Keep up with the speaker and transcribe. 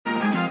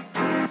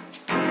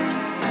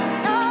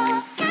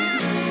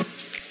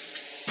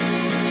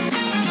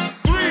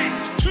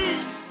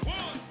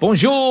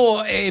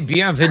Bonjour et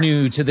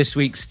bienvenue to this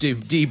week's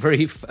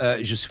debrief.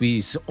 Je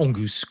suis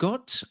Angus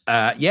Scott.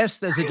 Yes,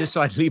 there's a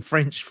decidedly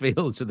French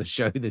feel to the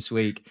show this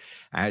week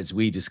as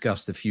we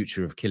discuss the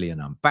future of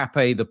Kylian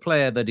Mbappe, the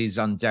player that is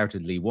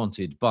undoubtedly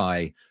wanted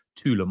by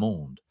tout le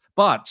monde.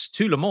 But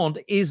tout le monde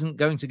isn't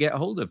going to get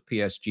hold of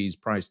PSG's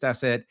priced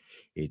asset.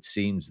 It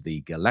seems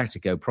the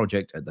Galactico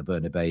project at the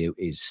Bernabeu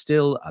is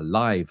still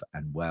alive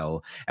and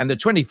well. And the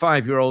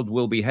 25-year-old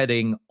will be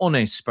heading en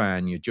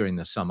Espagne during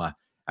the summer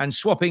and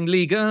swapping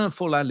Liga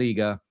for La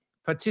Liga,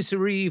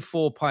 patisserie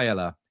for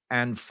paella,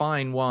 and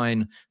fine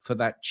wine for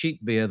that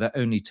cheap beer that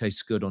only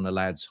tastes good on a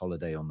lad's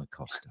holiday on the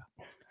Costa.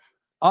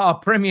 Our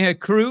premier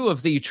crew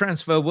of the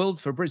transfer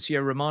world,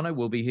 Fabrizio Romano,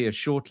 will be here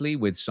shortly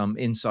with some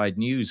inside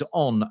news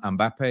on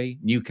Mbappe,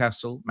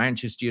 Newcastle,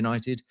 Manchester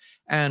United,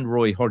 and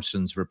Roy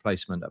Hodgson's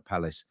replacement at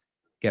Palace.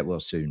 Get well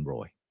soon,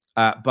 Roy.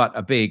 But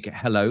a big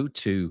hello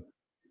to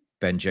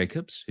Ben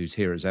Jacobs, who's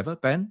here as ever.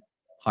 Ben,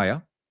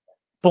 hiya.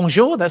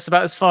 Bonjour. That's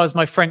about as far as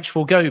my French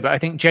will go, but I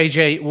think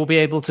JJ will be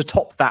able to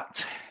top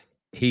that.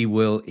 He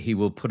will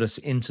put us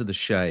into the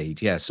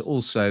shade. Yes.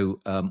 Also,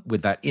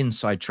 with that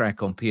inside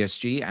track on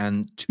PSG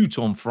and tout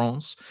en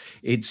France,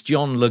 it's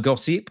John Le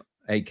Gossip,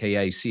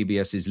 aka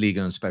CBS's Ligue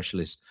 1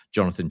 specialist,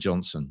 Jonathan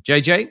Johnson.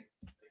 JJ,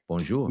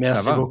 bonjour.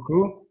 Merci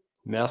beaucoup.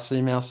 Merci.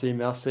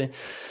 Excellent.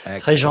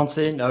 Très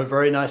gentil. No,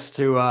 very nice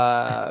to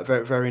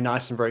very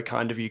nice and very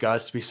kind of you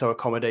guys to be so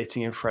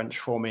accommodating in French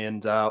for me,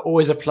 and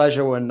always a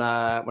pleasure when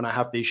I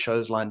have these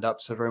shows lined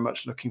up. So very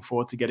much looking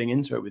forward to getting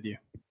into it with you.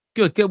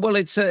 Good. Well,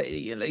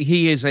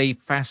 he is a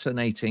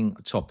fascinating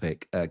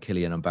topic,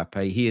 Kylian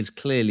Mbappe. He is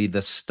clearly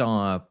the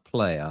star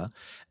player.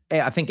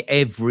 I think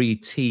every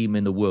team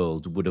in the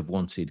world would have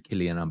wanted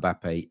Kylian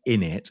Mbappe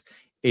in it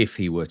if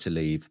he were to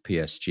leave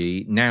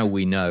PSG. Now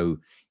we know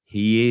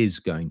he is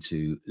going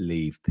to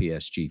leave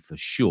PSG for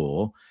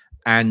sure.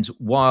 And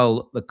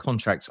while the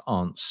contracts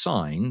aren't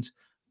signed,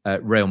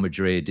 Real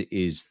Madrid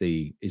is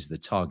the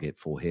target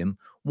for him.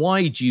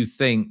 Why do you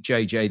think,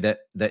 JJ,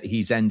 that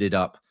he's ended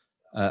up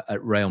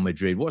at Real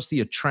Madrid? What's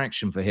the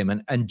attraction for him?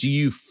 And do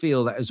you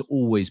feel that has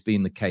always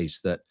been the case,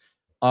 that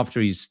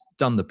after he's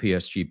done the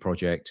PSG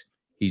project,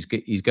 he's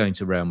going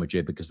to Real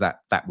Madrid because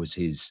that was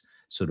his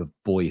sort of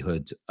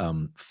boyhood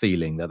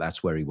feeling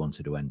that's where he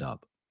wanted to end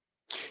up?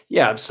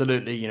 Yeah,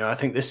 absolutely. I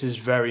think this is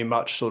very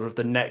much sort of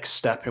the next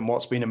step in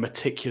what's been a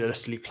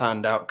meticulously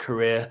planned out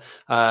career.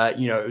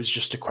 It was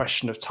just a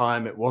question of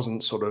time. It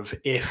wasn't sort of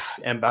if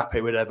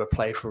Mbappe would ever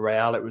play for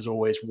Real. It was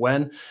always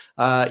when,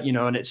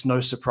 and it's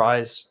no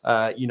surprise,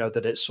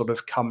 that it's sort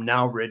of come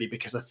now really,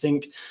 because I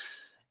think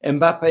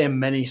Mbappe and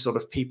many sort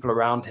of people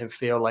around him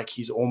feel like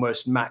he's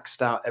almost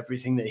maxed out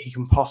everything that he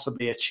can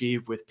possibly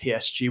achieve with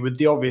PSG, with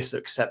the obvious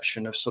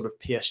exception of sort of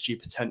PSG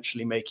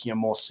potentially making a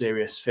more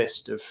serious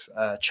fist of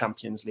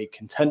Champions League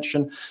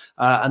contention.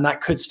 And that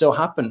could still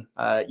happen,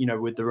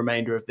 with the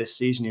remainder of this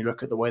season. You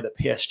look at the way that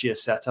PSG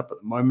is set up at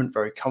the moment,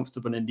 very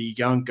comfortable in Ligue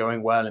 1,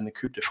 going well in the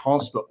Coupe de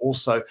France, but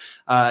also,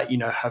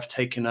 have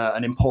taken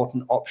an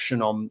important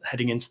option on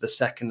heading into the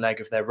second leg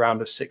of their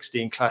round of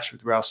 16 clash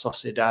with Real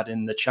Sociedad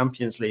in the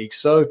Champions League.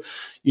 So,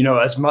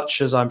 as much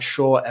as I'm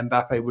sure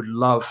Mbappe would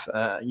love,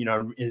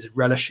 is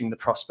relishing the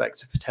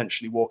prospect of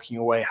potentially walking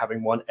away,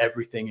 having won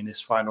everything in his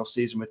final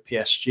season with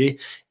PSG,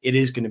 it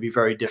is going to be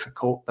very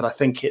difficult. But I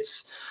think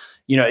it's,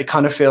 it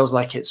kind of feels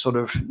like it's sort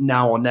of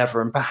now or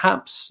never. And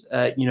perhaps,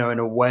 in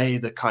a way,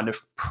 the kind of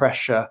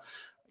pressure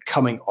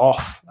coming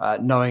off,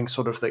 knowing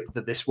sort of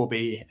that this will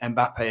be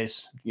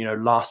Mbappe's,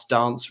 last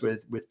dance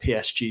with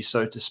PSG,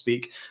 so to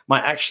speak,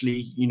 might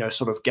actually,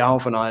 sort of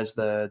galvanize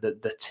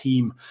the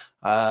team,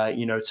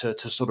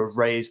 to sort of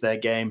raise their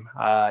game,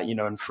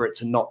 and for it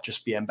to not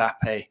just be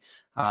Mbappe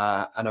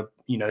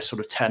and sort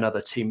of 10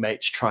 other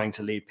teammates trying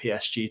to lead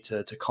PSG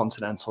to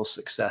continental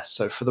success.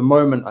 So for the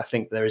moment, I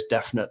think there is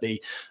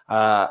definitely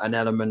an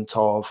element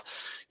of,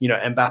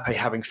 Mbappe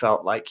having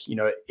felt like,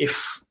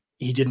 if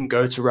he didn't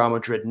go to Real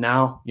Madrid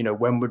now,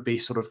 when would be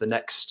sort of the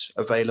next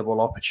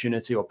available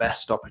opportunity or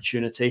best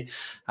opportunity?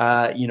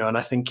 And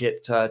I think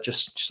it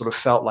just sort of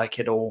felt like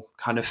it all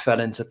kind of fell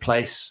into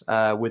place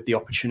with the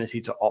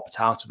opportunity to opt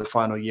out of the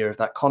final year of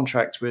that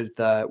contract with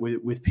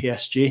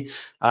PSG.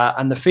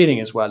 And the feeling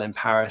as well in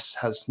Paris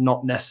has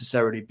not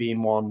necessarily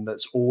been one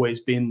that's always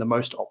been the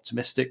most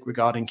optimistic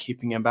regarding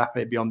keeping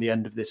Mbappe beyond the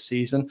end of this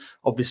season.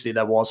 Obviously,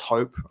 there was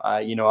hope,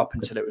 up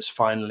until it was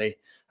finally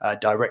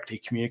directly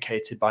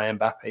communicated by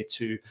Mbappe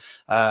to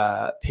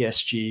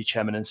PSG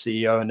chairman and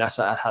CEO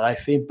Nasser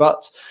Al-Khelaifi.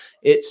 But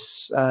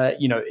it's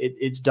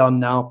it's done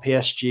now.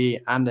 PSG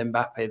and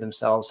Mbappe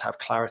themselves have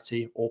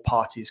clarity. All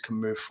parties can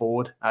move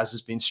forward, as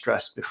has been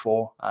stressed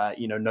before.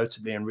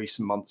 Notably in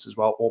recent months as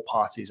well, all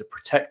parties are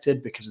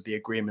protected because of the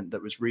agreement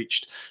that was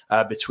reached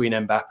between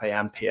Mbappe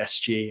and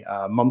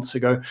PSG months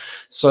ago.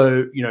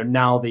 So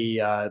now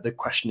the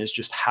question is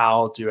just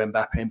how do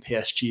Mbappe and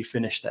PSG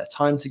finish their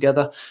time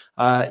together?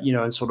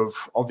 And sort of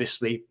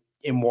obviously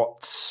in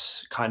what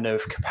kind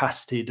of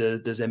capacity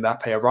does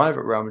Mbappe arrive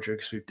at Real Madrid?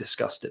 Because we've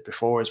discussed it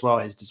before as well,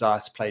 his desire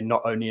to play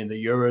not only in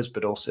the Euros,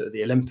 but also at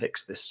the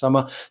Olympics this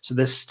summer. So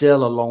there's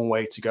still a long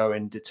way to go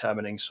in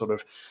determining sort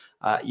of,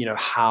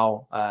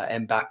 how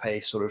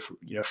Mbappe sort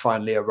of,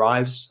 finally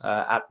arrives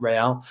at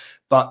Real.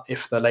 But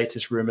if the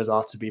latest rumors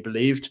are to be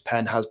believed,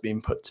 pen has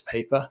been put to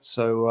paper.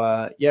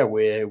 So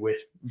we're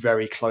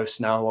very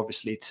close now,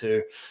 obviously,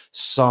 to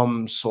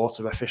some sort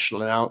of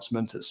official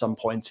announcement at some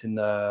point in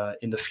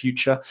the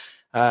future,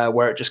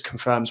 where it just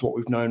confirms what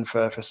we've known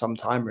for some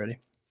time, really.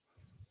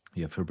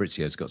 Yeah,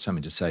 Fabrizio's got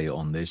something to say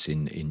on this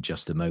in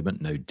just a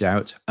moment, no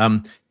doubt.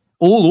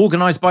 All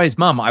organised by his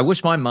mum. I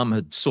wish my mum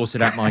had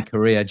sorted out my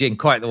career in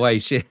quite the way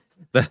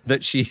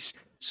that she's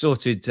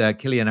sorted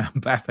Kylian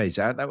Mbappe's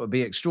out. That would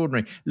be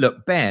extraordinary.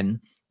 Look,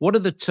 Ben, what are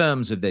the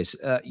terms of this?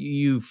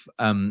 You've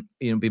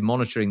been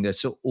monitoring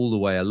this all the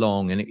way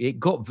along, and it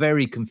got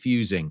very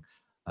confusing.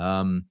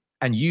 And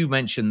you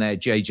mentioned there,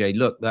 JJ,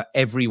 look, that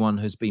everyone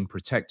has been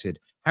protected.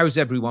 How's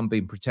everyone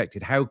been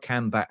protected? How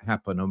can that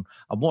happen? And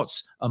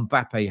what's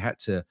Mbappe had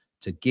to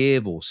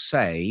give or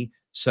say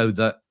so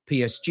that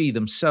PSG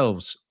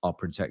themselves are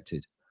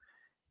protected?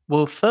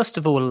 Well, first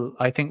of all,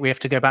 I think we have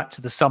to go back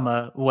to the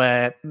summer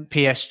where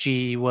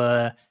PSG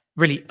were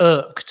really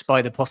irked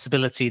by the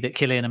possibility that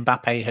Kylian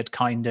Mbappe had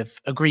kind of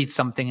agreed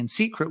something in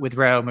secret with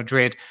Real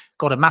Madrid,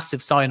 got a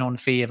massive sign-on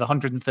fee of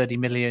 130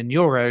 million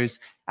euros,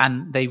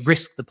 and they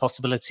risked the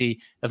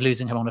possibility of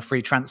losing him on a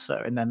free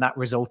transfer. And then that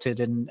resulted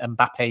in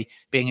Mbappe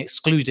being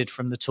excluded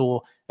from the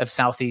tour of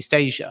Southeast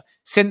Asia.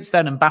 Since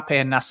then, Mbappe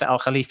and Nasser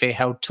Al-Khelaifi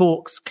held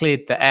talks,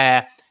 cleared the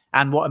air,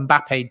 and what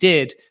Mbappe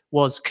did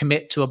was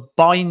commit to a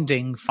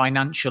binding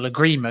financial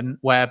agreement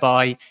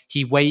whereby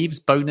he waives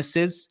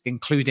bonuses,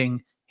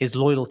 including his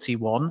loyalty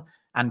one,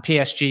 and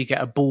PSG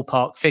get a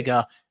ballpark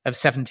figure of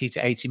 70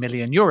 to 80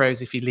 million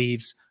euros if he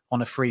leaves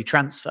on a free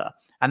transfer.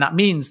 And that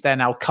means they're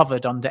now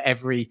covered under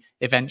every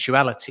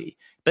eventuality.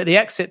 But the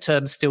exit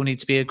terms still need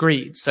to be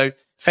agreed. So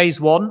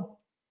phase one,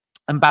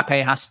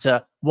 Mbappe has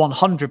to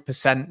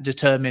 100%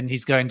 determine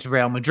he's going to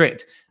Real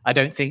Madrid. I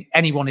don't think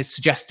anyone is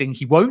suggesting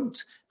he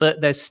won't, but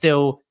there's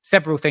still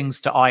several things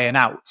to iron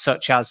out,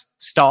 such as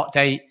start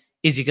date,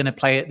 is he going to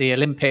play at the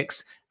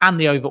Olympics, and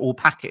the overall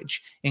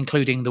package,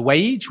 including the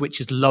wage,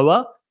 which is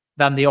lower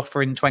than the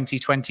offer in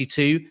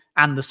 2022,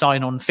 and the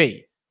sign-on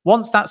fee.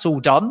 Once that's all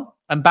done,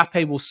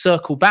 Mbappe will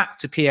circle back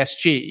to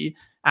PSG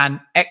and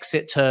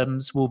exit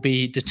terms will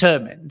be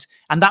determined.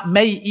 And that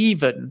may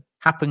even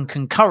happen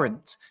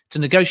concurrent to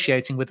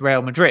negotiating with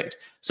Real Madrid.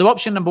 So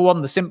option number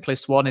one, the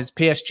simplest one, is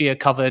PSG are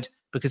covered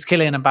because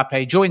Kylian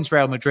Mbappe joins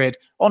Real Madrid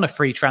on a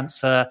free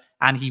transfer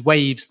and he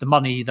waives the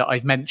money that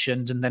I've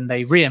mentioned, and then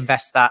they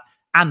reinvest that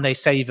and they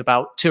save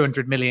about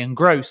 200 million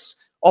gross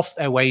off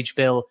their wage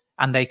bill,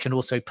 and they can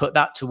also put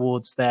that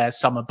towards their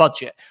summer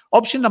budget.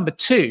 Option number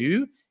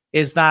two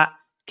is that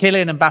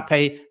Kylian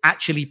Mbappe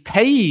actually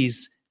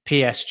pays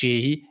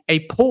PSG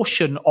a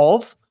portion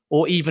of,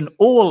 or even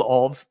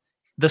all of,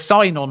 the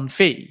sign-on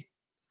fee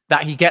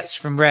that he gets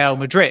from Real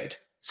Madrid.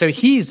 So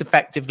he's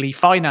effectively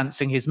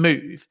financing his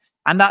move.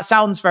 And that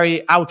sounds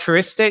very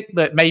altruistic,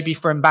 but maybe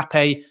for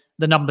Mbappe,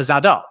 the numbers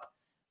add up.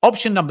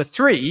 Option number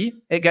three,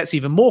 it gets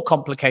even more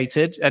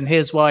complicated. And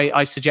here's why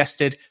I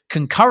suggested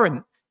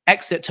concurrent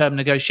exit term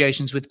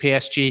negotiations with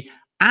PSG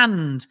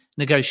and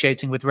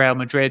negotiating with Real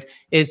Madrid,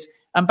 is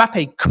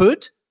Mbappe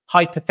could,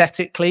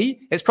 hypothetically,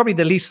 it's probably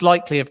the least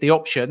likely of the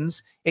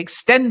options,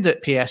 extend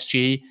at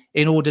PSG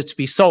in order to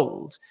be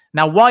sold.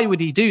 Now, why would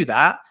he do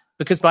that?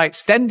 Because by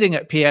extending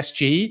at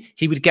PSG,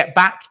 he would get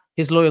back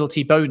his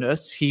loyalty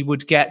bonus. He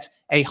would get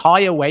a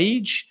higher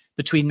wage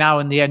between now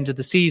and the end of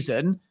the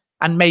season,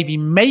 and maybe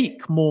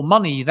make more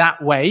money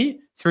that way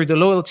through the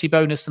loyalty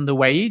bonus and the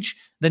wage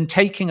than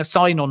taking a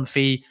sign-on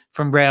fee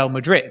from Real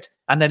Madrid.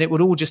 And then it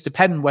would all just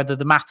depend whether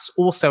the maths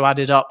also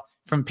added up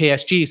from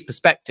PSG's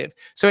perspective.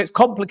 So it's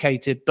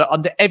complicated, but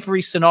under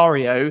every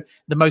scenario,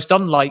 the most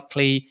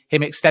unlikely,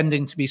 him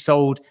extending to be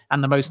sold,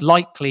 and the most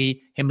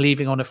likely, him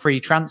leaving on a free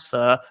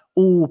transfer,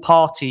 all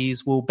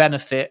parties will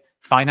benefit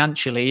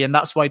financially. And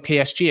that's why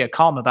PSG are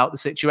calm about the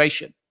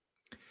situation.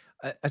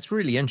 That's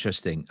really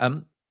interesting.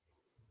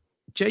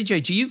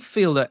 JJ, do you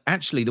feel that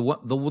actually the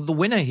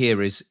winner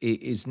here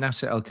is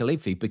Nasser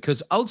Al-Khelaifi?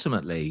 Because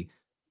ultimately,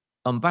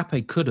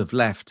 Mbappe could have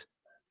left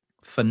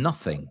for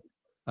nothing.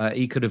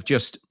 He could have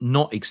just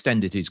not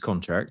extended his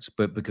contract,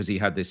 but because he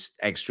had this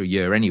extra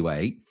year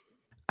anyway.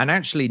 And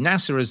actually,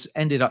 Nasser has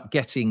ended up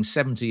getting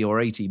 70 or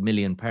 80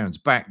 million pounds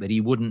back that he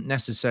wouldn't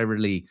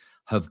necessarily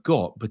have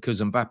got, because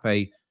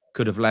Mbappe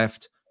could have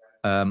left,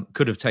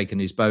 could have taken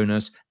his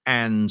bonus,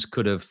 and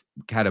could have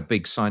had a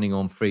big signing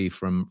on fee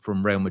from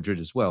Real Madrid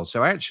as well.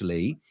 So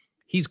actually,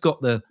 he's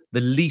got the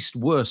least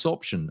worst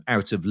option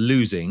out of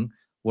losing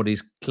what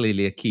is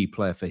clearly a key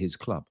player for his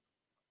club.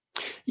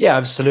 Yeah,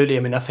 absolutely.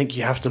 I mean, I think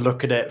you have to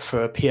look at it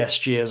for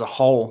PSG as a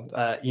whole.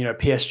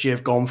 PSG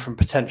have gone from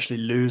potentially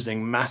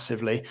losing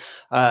massively,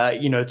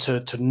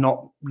 to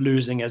not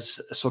losing as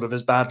sort of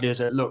as badly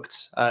as it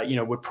looked.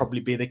 Would probably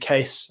be the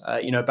case.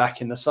 Back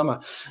in the summer.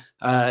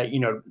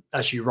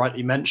 As you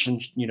rightly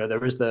mentioned,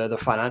 there is the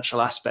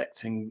financial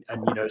aspect and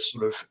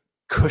sort of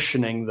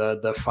cushioning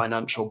the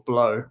financial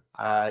blow.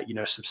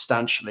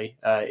 Substantially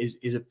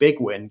is a big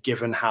win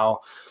given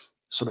how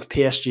sort of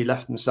PSG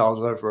left themselves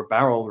over a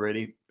barrel,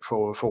 really,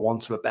 for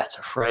want of a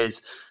better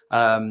phrase,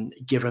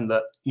 given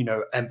that,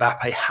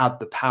 Mbappe had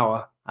the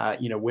power,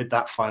 with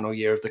that final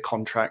year of the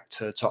contract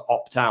to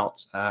opt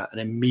out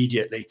and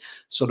immediately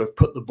sort of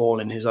put the ball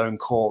in his own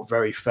court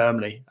very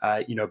firmly,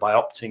 by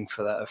opting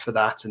for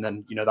that. And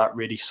then, that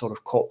really sort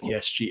of caught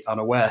PSG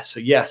unaware. So,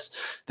 yes,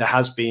 there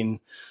has been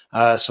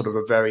sort of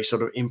a very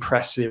sort of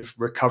impressive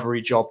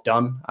recovery job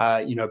done,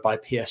 by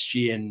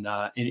PSG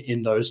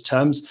in those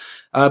terms.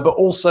 But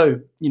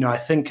also, I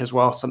think as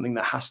well, something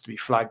that has to be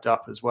flagged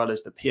up as well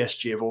is that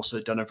PSG have also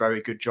done a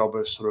very good job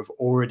of sort of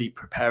already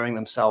preparing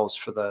themselves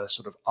for the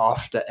sort of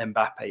after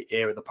Mbappe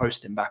era, the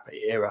post Mbappe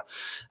era,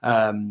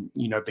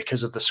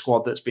 because of the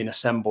squad that's been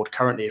assembled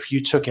currently. If you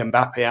took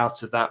Mbappe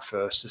out of that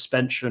for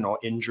suspension or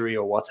injury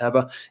or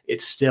whatever,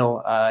 it's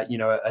still,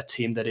 a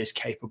team that is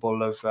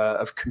capable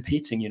of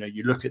competing.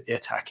 You look at the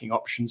attacking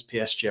options,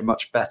 PSG are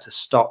much better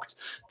stocked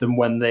than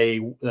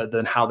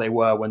than how they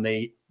were when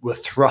they were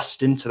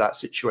thrust into that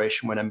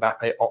situation when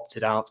Mbappe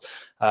opted out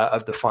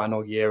of the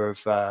final year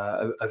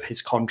of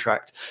his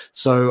contract.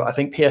 So I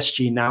think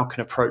PSG now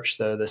can approach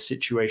the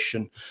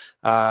situation,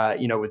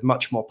 with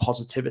much more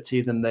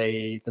positivity than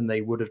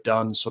they would have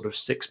done sort of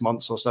 6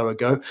 months or so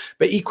ago.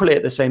 But equally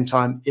at the same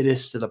time, it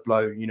is still a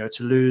blow,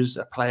 to lose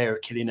a player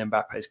of Kylian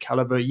Mbappe's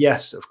caliber.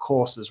 Yes, of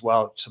course, as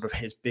well, sort of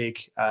his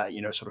big,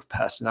 sort of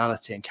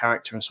personality and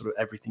character and sort of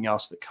everything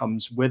else that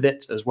comes with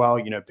it as well,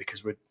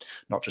 because we're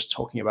not just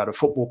talking about a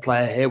football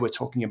player here, we're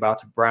talking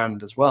about a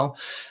brand as well.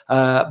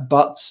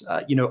 But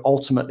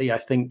ultimately, I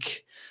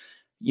think,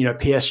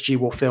 PSG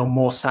will feel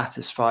more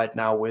satisfied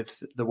now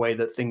with the way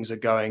that things are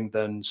going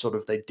than sort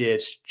of they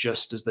did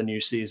just as the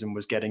new season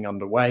was getting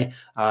underway.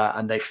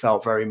 And they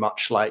felt very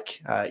much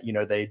like,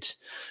 they'd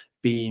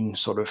been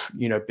sort of,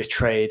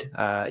 betrayed,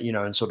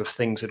 and sort of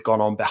things had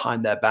gone on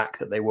behind their back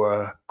that they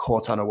were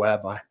caught unaware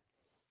by.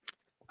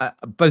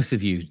 Both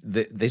of you,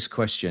 this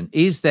question: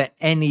 is there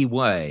any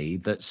way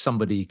that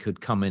somebody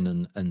could come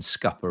in and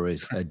scupper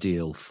a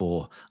deal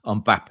for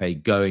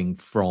Mbappe going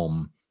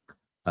from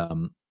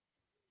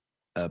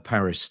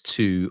Paris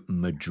to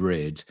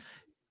Madrid?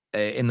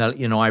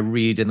 I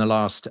read in the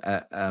last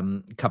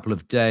couple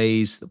of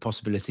days the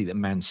possibility that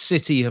Man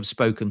City have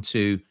spoken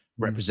to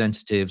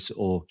representatives,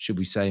 or should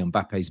we say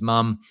Mbappe's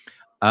mum.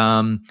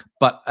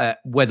 But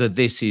whether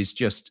this is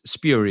just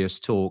spurious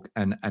talk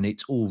and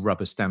it's all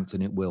rubber stamped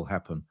and it will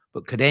happen.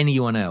 But could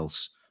anyone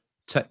else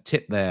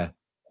tip their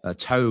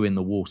toe in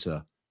the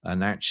water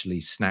and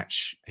actually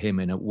snatch him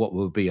in what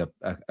will be a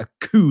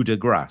coup de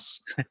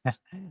grace?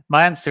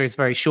 My answer is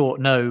very short,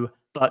 no,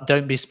 but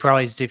don't be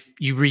surprised if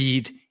you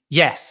read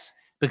yes,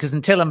 because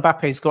until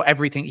Mbappe's got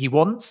everything he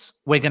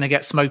wants, we're going to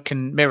get smoke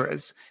and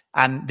mirrors.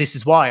 And this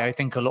is why I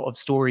think a lot of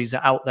stories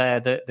are out there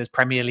that there's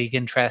Premier League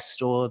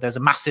interest or there's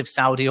a massive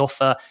Saudi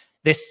offer.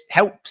 This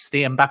helps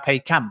the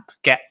Mbappe camp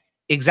get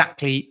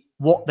exactly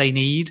what they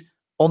need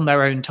on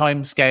their own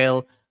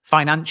timescale,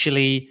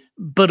 financially,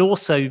 but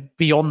also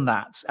beyond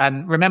that.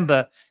 And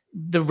remember,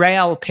 the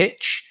Real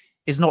pitch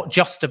is not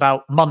just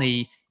about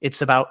money.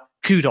 It's about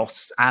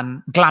kudos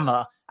and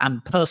glamour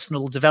and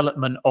personal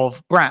development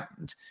of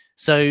brand.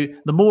 So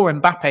the more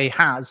Mbappe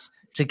has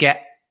to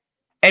get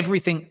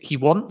everything he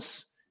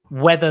wants,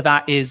 whether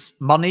that is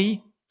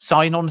money,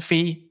 sign-on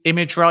fee,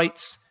 image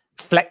rights,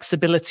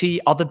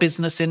 flexibility, other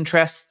business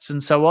interests,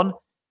 and so on,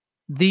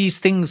 these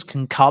things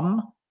can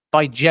come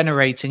by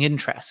generating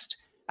interest.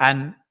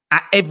 And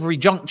at every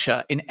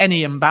juncture in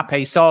any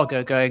Mbappe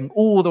saga, going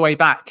all the way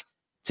back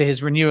to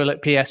his renewal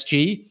at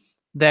PSG,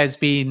 there's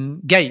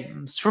been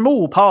games from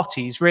all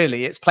parties,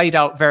 really. It's played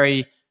out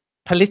very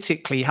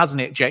politically,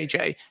 hasn't it,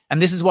 JJ?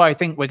 And this is why I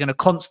think we're going to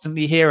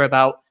constantly hear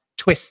about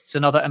twists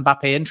and other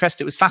Mbappe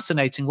interest. It was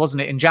fascinating,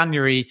 wasn't it, in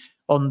January,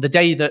 on the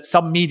day that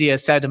some media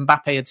said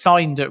Mbappe had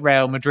signed at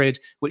Real Madrid,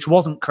 which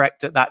wasn't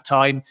correct at that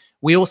time.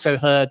 We also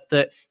heard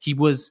that he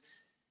was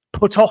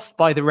put off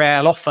by the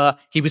Real offer.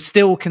 He was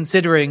still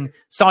considering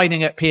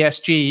signing at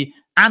PSG,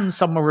 and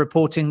some were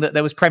reporting that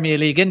there was Premier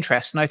League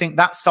interest. And I think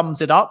that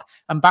sums it up.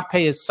 Mbappe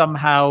is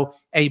somehow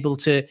able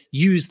to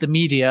use the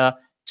media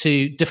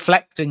to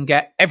deflect and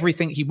get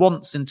everything he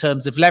wants in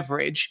terms of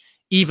leverage,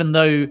 even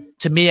though,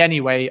 to me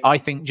anyway, I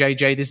think,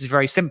 JJ, this is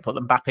very simple.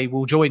 Mbappe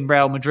will join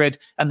Real Madrid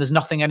and there's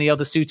nothing any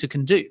other suitor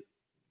can do.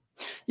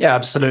 Yeah,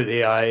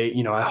 absolutely.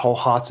 I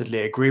wholeheartedly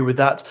agree with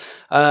that.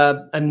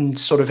 And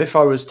sort of, if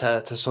I was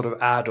to sort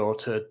of add or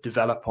to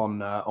develop on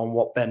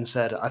what Ben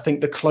said, I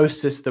think the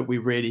closest that we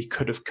really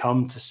could have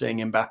come to seeing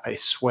Mbappe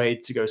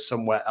swayed to go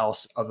somewhere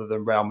else other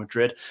than Real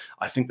Madrid,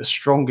 I think the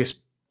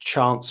strongest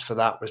chance for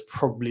that was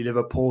probably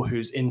Liverpool,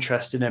 whose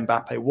interest in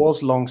Mbappe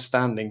was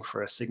long-standing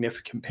for a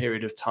significant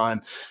period of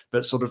time.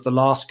 But sort of the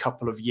last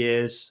couple of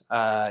years,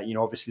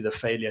 obviously the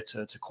failure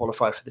to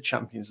qualify for the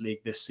Champions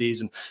League this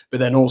season, but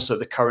then also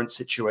the current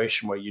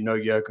situation where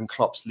Jurgen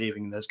Klopp's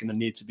leaving, there's going to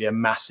need to be a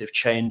massive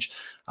change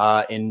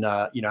in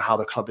how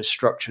the club is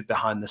structured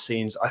behind the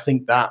scenes. I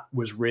think that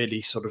was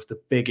really sort of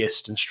the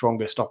biggest and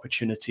strongest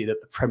opportunity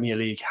that the Premier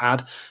League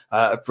had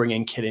of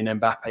bringing Kylian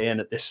Mbappe in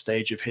at this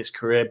stage of his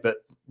career. But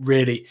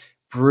really,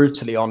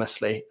 brutally,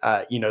 honestly,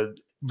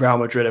 Real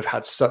Madrid have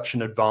had such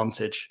an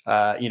advantage,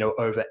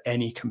 over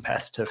any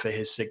competitor for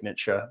his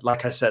signature.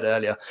 Like I said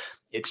earlier,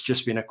 it's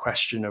just been a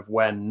question of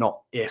when,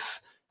 not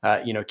if.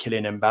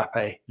 Kylian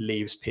Mbappe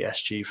leaves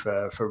PSG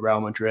for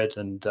Real Madrid,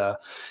 and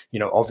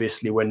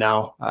obviously we're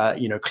now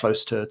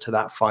close to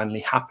that finally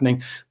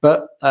happening.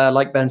 But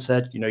like Ben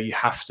said, you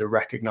have to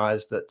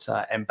recognize that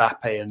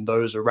Mbappe and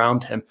those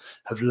around him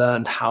have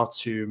learned how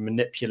to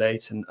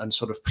manipulate and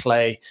sort of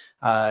play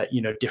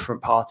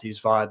different parties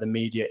via the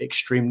media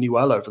extremely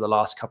well over the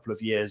last couple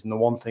of years. And the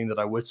one thing that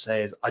I would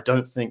say is I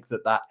don't think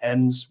that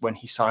ends when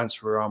he signs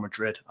for Real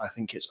Madrid. I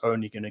think it's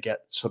only going to get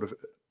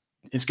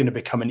it's going to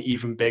become an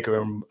even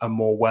bigger and a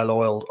more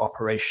well-oiled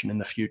operation in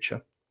the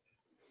future.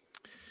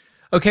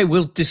 Okay,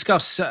 we'll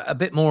discuss a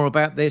bit more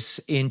about this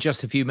in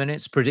just a few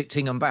minutes,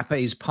 predicting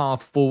Mbappe's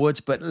path forward.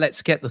 But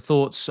let's get the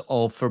thoughts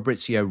of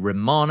Fabrizio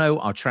Romano,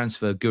 our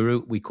transfer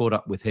guru. We caught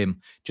up with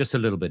him just a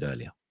little bit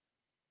earlier.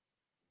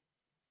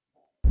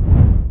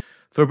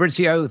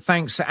 Fabrizio,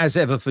 thanks as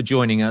ever for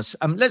joining us.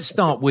 Let's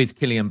start with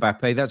Kylian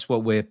Mbappe. That's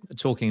what we're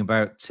talking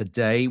about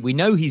today. We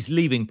know he's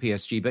leaving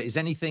PSG, but is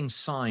anything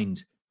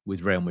signed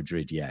with Real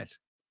Madrid yet?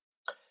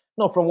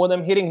 No, from what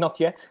I'm hearing, not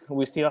yet.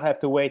 We still have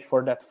to wait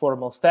for that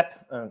formal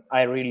step.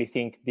 I really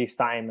think this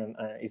time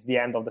is the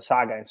end of the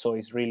saga, and so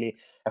it's really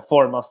a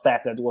formal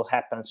step that will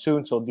happen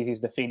soon. So this is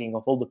the feeling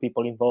of all the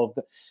people involved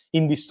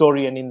in this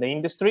story and in the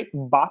industry,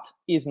 but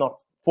is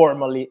not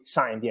formally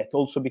signed yet.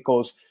 Also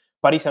because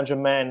Paris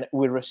Saint-Germain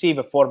will receive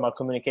a formal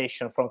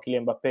communication from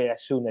Kylian Mbappe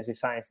as soon as he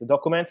signs the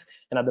documents.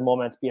 And at the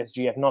moment,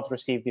 PSG have not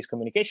received this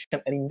communication.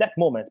 And in that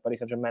moment, Paris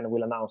Saint-Germain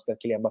will announce that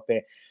Kylian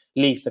Mbappe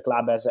leaves the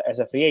club as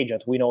a free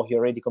agent. We know he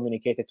already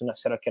communicated to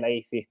Nasser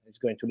Al-Khelaifi he's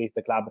going to leave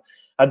the club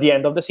at the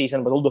end of the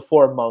season, but all the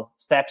formal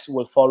steps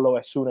will follow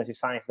as soon as he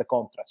signs the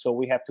contract. So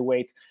we have to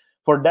wait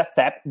for that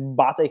step.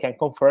 But I can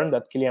confirm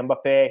that Kylian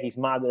Mbappe, his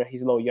mother,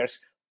 his lawyers,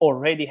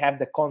 already have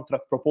the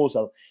contract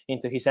proposal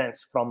into his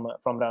hands from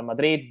Real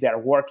Madrid. They are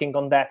working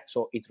on that,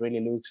 so it really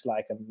looks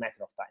like a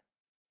matter of time.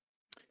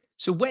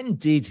 So when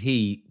did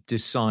he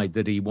decide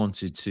that he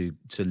wanted to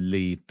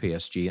leave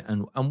PSG,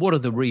 and what are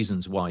the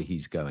reasons why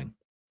he's going?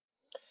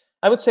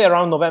 I would say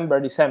around November,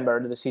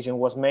 December, the decision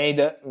was made.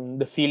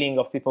 The feeling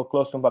of people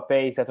close to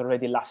Mbappe is that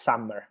already last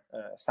summer,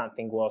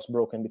 something was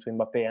broken between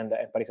Mbappe and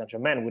Paris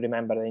Saint-Germain. We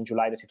remember that in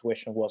July, the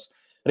situation was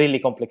really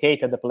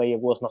complicated. The player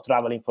was not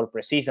traveling for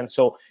pre-season,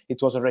 so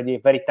it was already a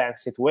very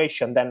tense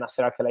situation. Then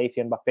Nasser Al-Khelaifi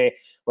and Mbappe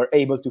were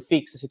able to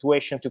fix the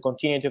situation to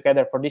continue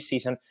together for this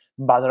season.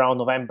 But around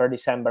November,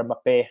 December,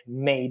 Mbappe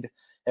made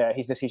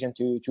his decision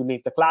to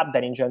leave the club.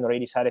 Then in January,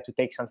 he decided to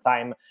take some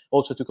time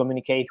also to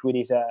communicate with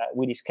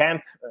his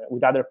camp,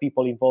 with other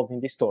people involved in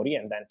this story,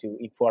 and then to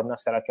inform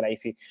Nasser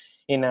Al-Khelaifi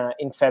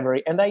in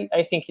February. And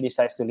I think he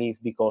decides to leave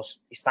because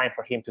it's time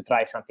for him to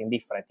try something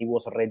different. He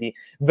was already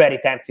very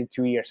tempted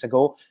 2 years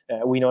ago.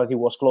 We know that he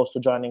was close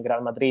to joining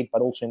Real Madrid,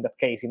 but also in that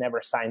case, he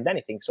never signed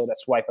anything. So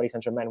that's why Paris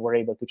Saint-Germain were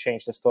able to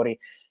change the story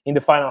in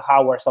the final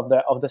hours of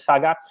the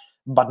saga.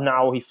 But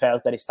now he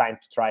felt that it's time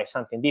to try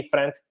something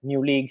different,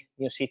 new league,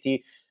 new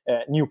city,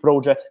 new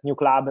project, new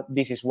club.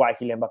 This is why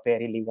Kylian Mbappe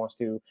really wants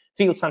to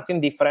feel something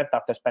different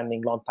after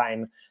spending a long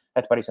time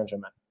at Paris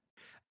Saint-Germain.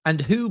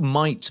 And who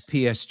might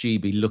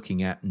PSG be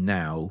looking at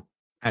now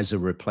as a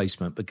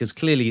replacement? Because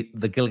clearly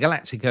the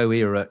Galactico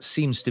era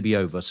seems to be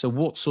over. So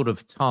what sort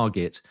of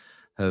target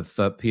have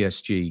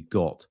PSG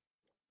got?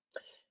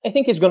 I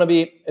think it's going to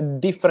be a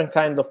different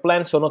kind of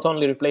plan. So not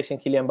only replacing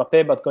Kylian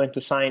Mbappe, but going to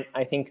sign,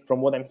 I think,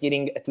 from what I'm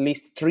hearing, at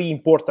least 3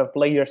 important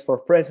players for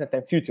present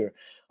and future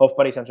of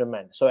Paris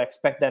Saint-Germain. So I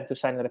expect them to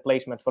sign a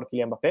replacement for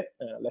Kylian Mbappe.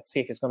 Let's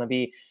see if it's going to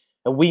be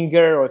a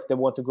winger or if they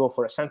want to go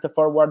for a center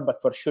forward,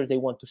 but for sure they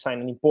want to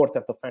sign an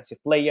important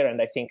offensive player. And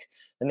I think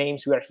the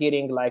names we are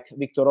hearing, like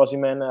Victor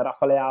Osimhen,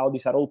 Rafa Leao,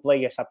 these are all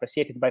players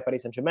appreciated by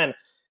Paris Saint-Germain.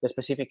 The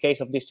specific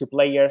case of these 2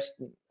 players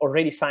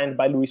already signed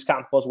by Luis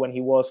Campos when he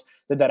was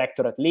the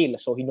director at Lille.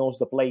 So he knows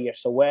the players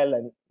so well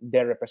and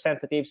their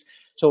representatives.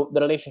 So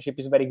the relationship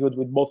is very good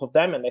with both of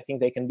them. And I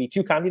think they can be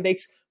 2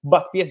 candidates.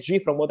 But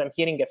PSG, from what I'm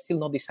hearing, have still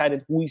not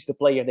decided who is the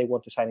player they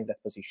want to sign in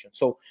that position.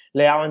 So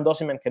Leao and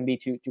Osimhen can be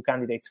two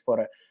candidates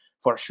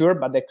for sure,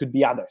 but there could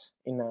be others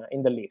in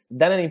the list.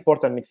 Then an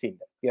important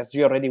midfielder.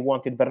 PSG already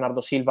wanted Bernardo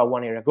Silva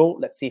 1 year ago.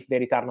 Let's see if they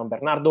return on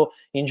Bernardo.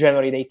 In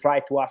January, they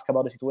tried to ask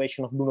about the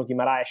situation of Bruno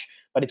Guimaraes,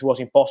 but it was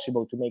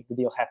impossible to make the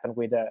deal happen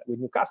with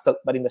Newcastle.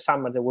 But in the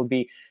summer, there will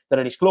be the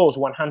release clause,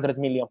 £100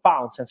 million.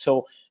 And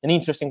so an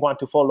interesting one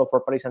to follow for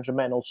Paris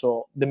Saint-Germain,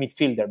 also the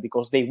midfielder,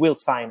 because they will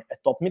sign a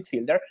top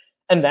midfielder.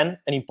 And then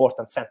an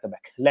important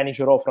centre-back. Lenny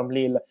Giroud from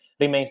Lille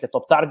remains the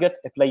top target,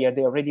 a player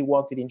they already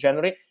wanted in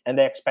January, and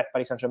they expect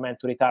Paris Saint-Germain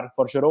to return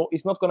for Giroud.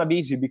 It's not going to be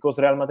easy because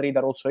Real Madrid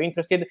are also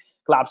interested,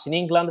 clubs in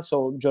England,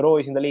 so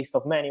Giroud is in the list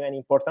of many, many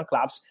important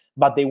clubs,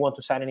 but they want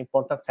to sign an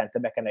important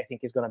centre-back, and I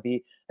think it's going to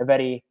be a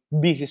very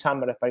busy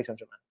summer at Paris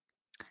Saint-Germain.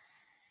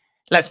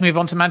 Let's move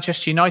on to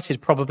Manchester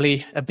United,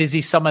 probably a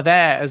busy summer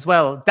there as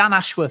well. Dan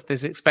Ashworth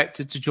is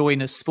expected to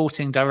join as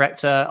sporting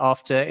director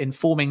after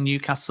informing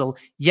Newcastle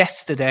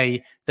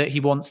yesterday that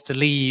he wants to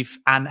leave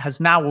and has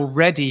now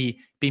already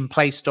been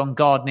placed on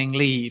gardening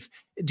leave.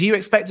 Do you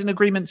expect an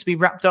agreement to be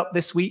wrapped up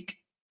this week?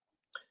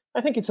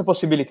 I think it's a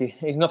possibility.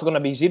 It's not going to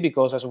be easy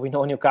because, as we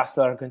know,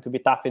 Newcastle are going to be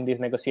tough in this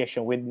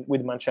negotiation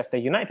with Manchester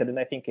United. And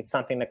I think it's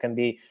something that can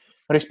be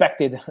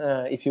respected.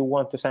 If you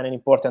want to sign an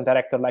important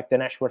director like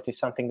Dan Ashworth, is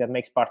something that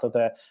makes part of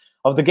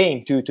the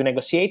game to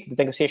negotiate.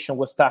 The negotiation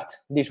will start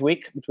this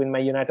week between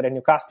Man United and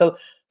Newcastle.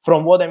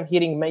 From what I'm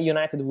hearing, Man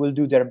United will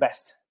do their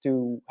best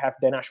to have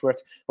Dan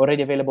Ashworth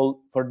already available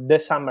for the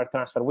summer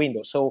transfer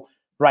window. So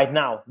right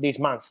now, these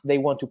months, they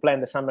want to plan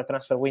the summer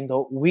transfer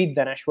window with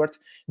Dan Ashworth.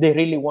 They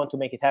really want to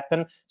make it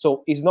happen.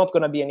 So it's not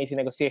going to be an easy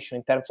negotiation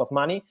in terms of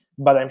money,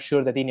 but I'm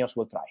sure that Ineos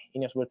will try.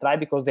 Ineos will try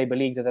because they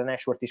believe that Dan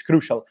Ashworth is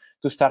crucial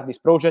to start this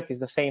project. It's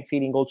the same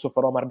feeling also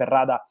for Omar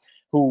Berrada,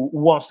 who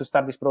wants to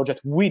start this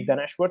project with Dan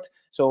Ashworth.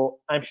 So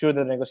I'm sure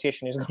the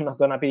negotiation is not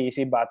going to be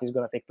easy, but it's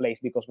going to take place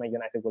because Man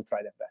United will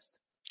try their best.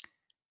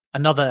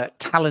 Another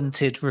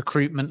talented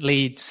recruitment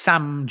lead,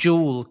 Sam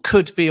Jewell,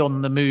 could be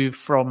on the move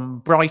from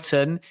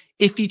Brighton.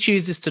 If he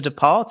chooses to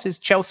depart, is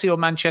Chelsea or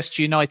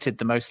Manchester United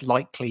the most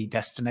likely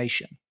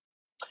destination?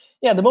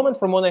 Yeah, at the moment,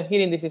 from what I'm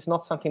hearing, this is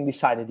not something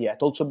decided yet.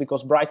 Also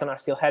because Brighton are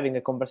still having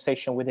a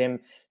conversation with him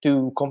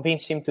to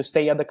convince him to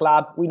stay at the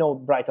club. We know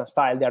Brighton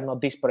style. They are not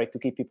desperate to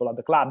keep people at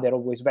the club. They're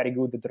always very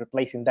good at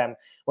replacing them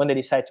when they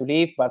decide to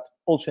leave. But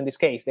also in this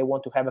case, they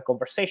want to have a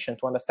conversation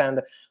to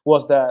understand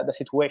what's the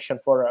situation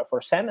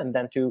for Sam and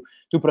then to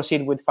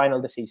proceed with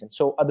final decision.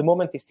 So at the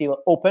moment, it's still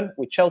open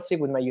with Chelsea,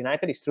 with Man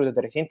United. It's true that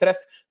there is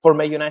interest. For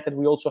Man United,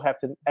 we also have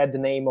to add the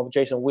name of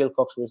Jason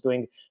Wilcox, who is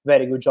doing a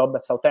very good job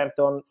at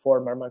Southampton,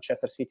 former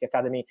Manchester City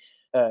Academy.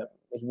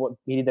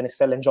 He did an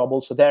excellent job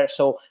also there.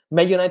 So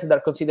Man United are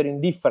considering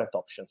different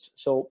options.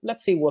 So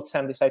let's see what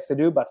Sam decides to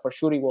do, but for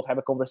sure he will have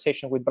a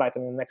conversation with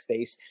Brighton in the next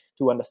days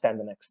to understand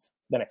the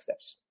next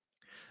steps.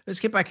 Let's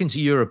get back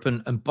into Europe,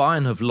 and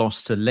Bayern have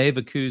lost to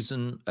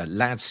Leverkusen,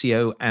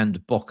 Lazio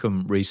and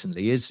Bochum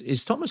recently.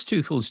 Is Thomas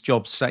Tuchel's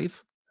job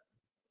safe?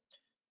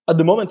 At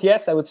the moment,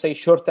 yes. I would say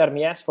short term,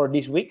 yes, for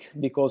this week,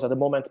 because at the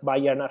moment,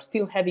 Bayern are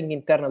still having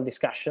internal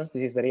discussions.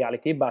 This is the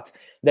reality. But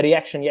the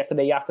reaction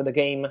yesterday after the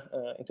game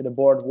into the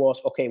board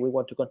was, okay, we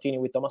want to continue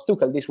with Thomas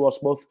Tuchel. This was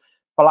both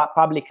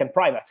public and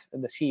private.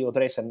 The CEO,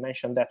 Dresen,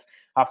 mentioned that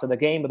after the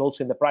game, but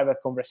also in the private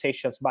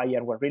conversations,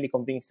 Bayern were really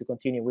convinced to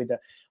continue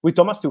with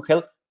Thomas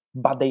Tuchel.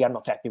 But they are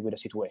not happy with the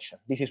situation.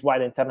 This is why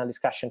the internal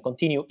discussion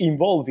continue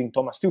involving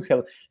Thomas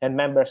Tuchel and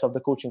members of the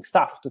coaching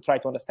staff to try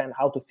to understand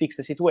how to fix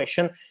the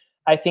situation.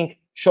 I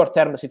think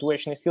short-term, the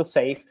situation is still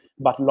safe,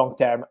 but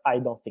long-term, I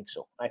don't think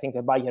so. I think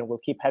that Bayern will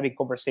keep having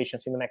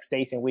conversations in the next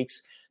days and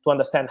weeks to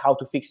understand how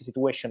to fix the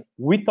situation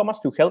with Thomas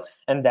Tuchel,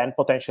 and then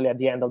potentially at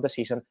the end of the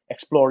season,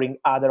 exploring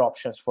other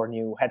options for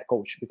new head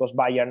coach, because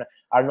Bayern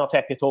are not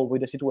happy at all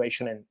with the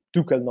situation, and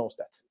Tuchel knows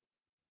that.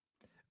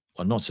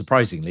 Well, not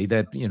surprisingly,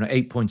 they're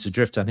 8 points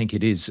adrift, I think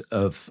it is,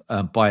 of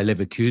Bayer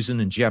Leverkusen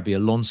and Xabi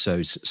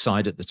Alonso's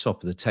side at the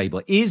top of the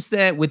table. Is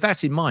there, with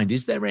that in mind,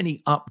 is there any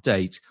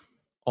update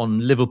on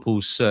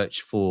Liverpool's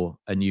search for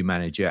a new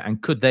manager,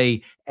 and could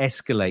they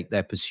escalate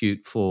their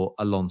pursuit for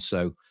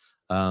Alonso,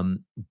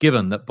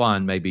 given that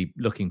Bayern may be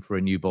looking for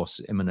a new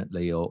boss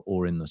imminently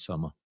or in the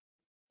summer?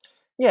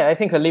 Yeah, I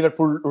think that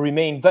Liverpool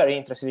remain very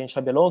interested in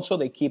Xabi Alonso.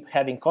 They keep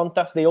having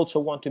contacts. They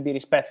also want to be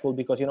respectful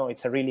because,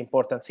 it's a really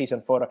important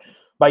season for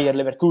Bayer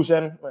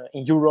Leverkusen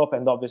in Europe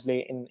and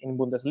obviously in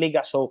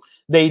Bundesliga. So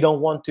they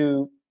don't want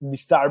to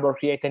disturb or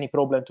create any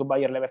problem to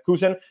Bayer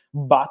Leverkusen,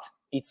 but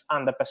it's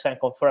 100%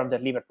 confirmed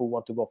that Liverpool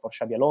want to go for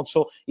Xabi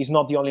Alonso. He's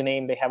not the only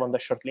name they have on the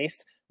short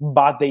list,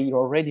 but they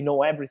already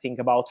know everything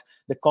about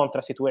the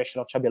contract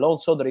situation of Xabi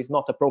Alonso. There is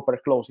not a proper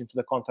clause into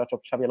the contract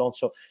of Xabi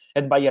Alonso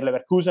at Bayer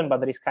Leverkusen, but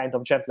there is kind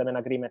of gentleman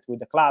agreement with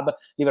the club.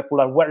 Liverpool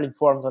are well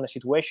informed on the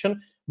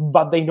situation,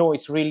 but they know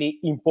it's really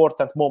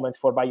important moment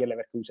for Bayer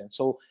Leverkusen.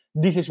 So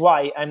this is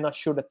why I'm not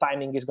sure the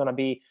timing is going to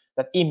be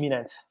that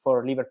imminent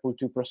for Liverpool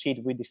to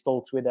proceed with these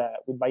talks with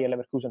Bayer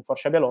Leverkusen for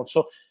Xabi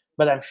Alonso.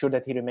 But I'm sure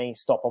that he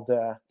remains top of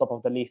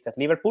the list at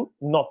Liverpool.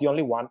 Not the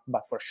only one,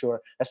 but for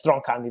sure a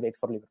strong candidate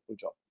for Liverpool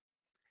job.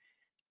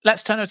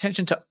 Let's turn our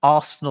attention to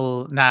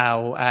Arsenal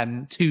now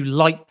and two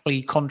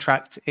likely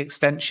contract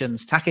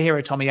extensions,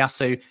 Takahiro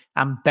Tomiyasu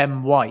and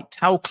Ben White.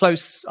 How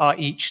close are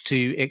each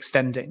to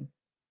extending?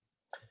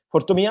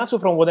 For Tomiyasu,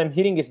 from what I'm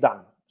hearing, is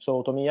done.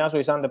 So Tomiyasu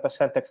is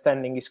 100%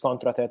 extending his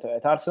contract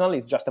at Arsenal.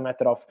 It's just a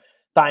matter of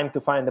time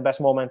to find the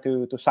best moment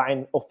to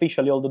sign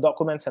officially all the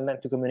documents and then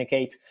to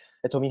communicate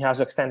that Tomiyasu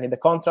extended the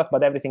contract,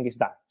 but everything is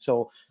done.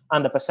 So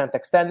 100%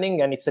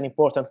 extending, and it's an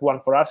important one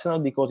for Arsenal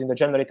because in the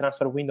January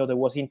transfer window there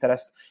was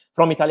interest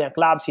from Italian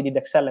clubs. He did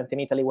excellent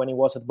in Italy when he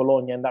was at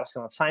Bologna and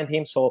Arsenal signed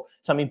him. So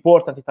some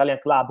important Italian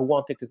club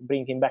wanted to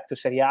bring him back to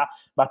Serie A,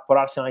 but for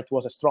Arsenal it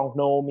was a strong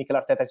no. Mikel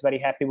Arteta is very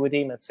happy with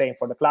him and same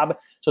for the club.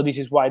 So this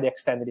is why they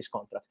extended his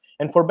contract.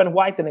 And for Ben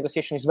White, the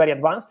negotiation is very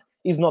advanced.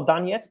 It's not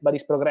done yet, but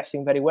it's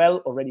progressing very well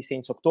already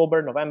since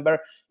October, November.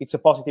 It's a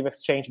positive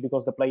exchange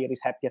because the player is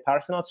happy at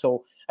Arsenal.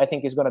 So I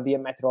think it's going to be a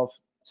matter of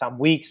some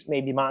weeks,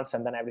 maybe months,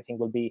 and then everything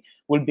will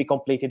be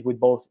completed with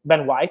both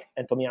Ben White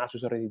and Tomiyasu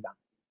is already done.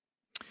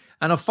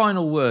 And a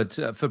final word,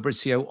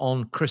 Fabrizio,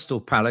 on Crystal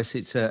Palace.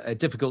 It's a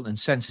difficult and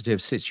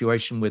sensitive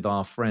situation with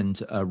our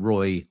friend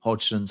Roy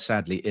Hodgson,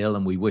 sadly ill,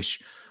 and we wish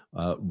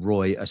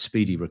Roy a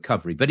speedy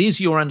recovery. But is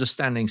your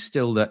understanding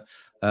still that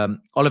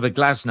Oliver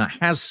Glasner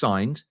has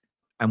signed,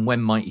 and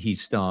when might he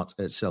start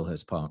at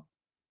Selhurst Park?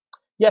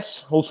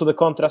 Yes, also the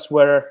contracts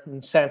were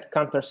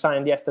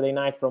counter-signed yesterday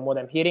night from what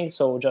I'm hearing,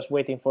 so just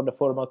waiting for the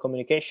formal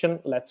communication.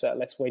 Let's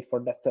wait for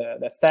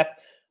that step.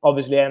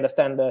 Obviously, I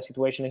understand the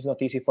situation is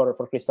not easy for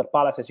Crystal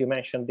Palace, as you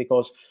mentioned,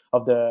 because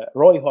of the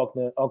Roy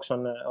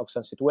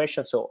Hodgson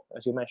situation. So,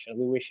 as you mentioned,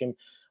 we wish him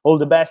all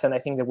the best, and I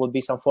think there will be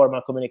some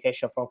formal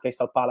communication from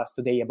Crystal Palace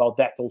today about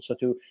that, also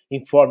to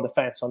inform the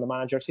fans on the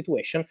manager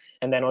situation.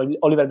 And then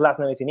Oliver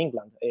Glasner is in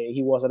England.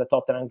 He was at the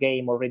Tottenham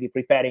game already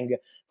preparing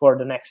for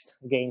the next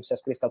games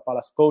as Crystal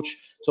Palace coach.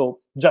 So,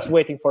 just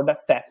waiting for that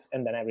step,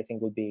 and then everything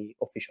will be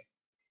official.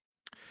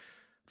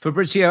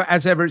 Fabrizio,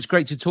 as ever, it's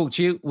great to talk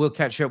to you. We'll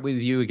catch up with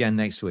you again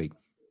next week.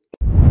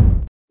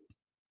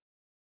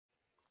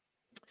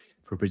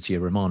 Fabrizio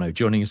Romano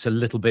joining us a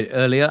little bit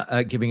earlier,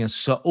 giving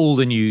us all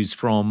the news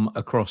from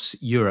across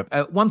Europe.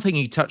 One thing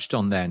he touched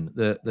on then,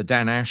 the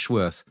Dan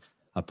Ashworth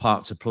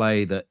part to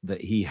play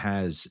that he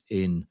has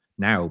in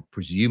now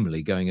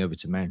presumably going over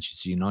to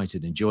Manchester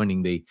United and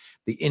joining the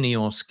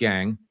Ineos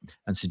gang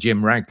and Sir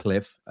Jim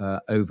Radcliffe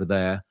over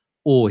there.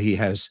 Or he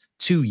has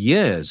 2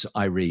 years,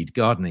 I read,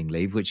 gardening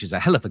leave, which is a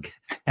hell of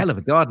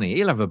a gardening.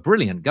 He'll have a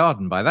brilliant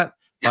garden by that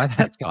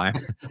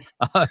time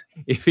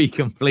if he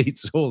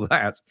completes all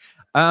that.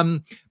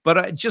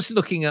 But just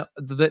looking at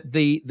the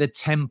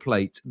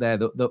template there,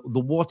 the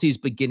what is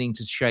beginning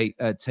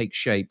to take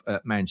shape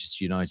at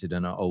Manchester United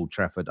and at Old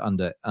Trafford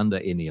under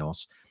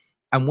Ineos,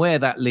 and where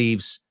that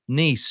leaves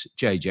Nice,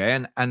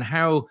 JJ, and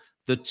how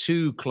the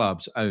two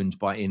clubs owned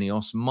by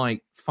Ineos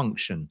might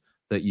function,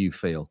 that you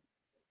feel.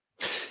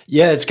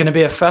 Yeah, it's going to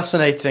be a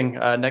fascinating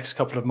next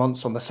couple of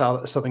months on the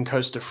southern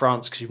coast of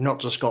France, because you've not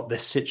just got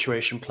this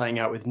situation playing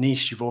out with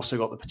Nice, you've also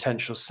got the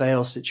potential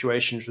sales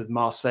situations with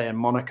Marseille and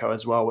Monaco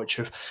as well, which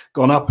have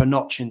gone up a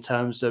notch in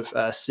terms of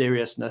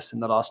seriousness in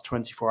the last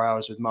 24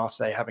 hours, with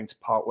Marseille having to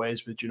part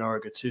ways with Gennaro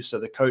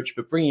Gattuso, the coach.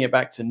 But bringing it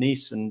back to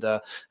Nice and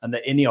the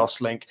Ineos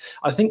link,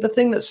 I think the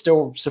thing that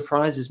still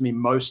surprises me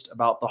most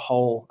about the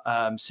whole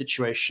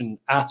situation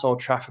at Old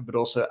Trafford, but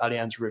also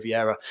Allianz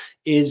Riviera,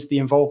 is the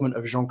involvement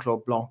of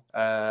Jean-Claude Blanc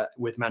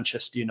with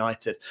Manchester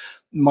United.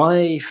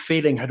 My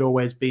feeling had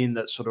always been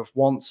that sort of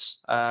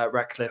once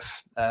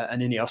Ratcliffe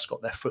and Ineos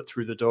got their foot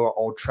through the door at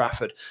Old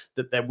Trafford,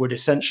 that there would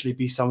essentially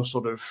be some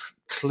sort of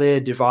clear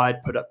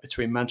divide put up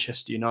between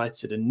Manchester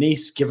United and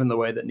Nice, given the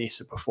way that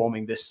Nice are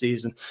performing this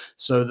season,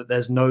 so that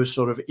there's no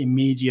sort of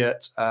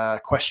immediate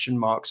question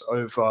marks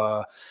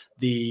over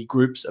the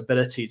group's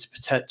ability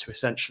to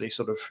essentially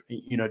sort of,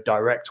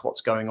 direct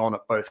what's going on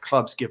at both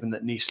clubs, given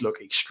that Nice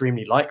look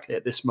extremely likely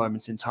at this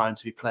moment in time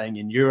to be playing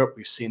in Europe.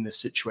 We've seen this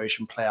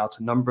situation play out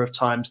a number of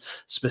times.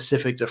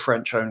 Specific to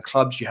French-owned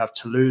clubs, you have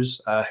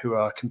Toulouse, who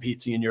are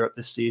competing in Europe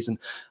this season,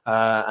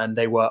 and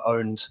they were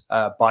owned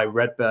by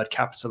Redbird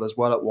Capital as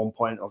well at one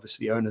point,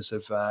 obviously owners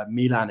of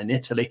Milan in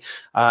Italy.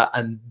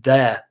 And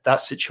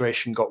that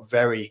situation got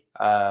very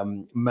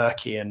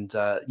murky, and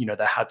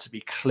there had to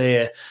be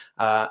clear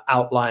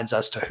outlines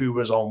as to who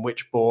was on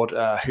which board,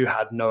 who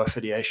had no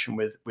affiliation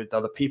with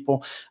other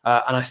people.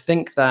 And I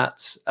think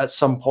that at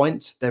some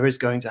point there is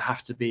going to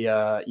have to be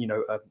a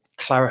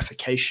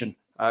clarification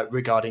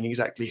regarding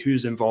exactly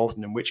who's involved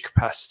and in which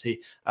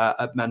capacity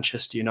at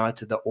Manchester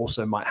United, that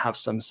also might have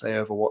some say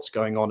over what's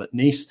going on at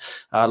Nice.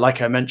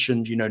 Like I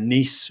mentioned,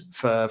 Nice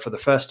for the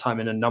first time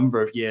in a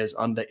number of years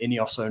under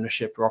Ineos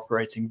ownership are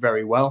operating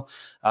very well,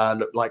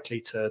 look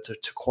likely to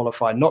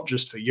qualify not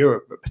just for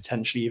Europe, but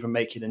potentially even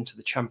make it into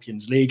the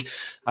Champions League.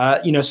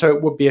 So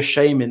it would be a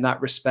shame in that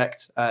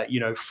respect,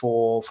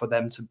 for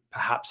them to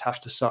perhaps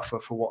have to suffer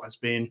for what has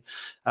been,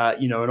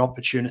 an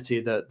opportunity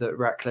that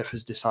Ratcliffe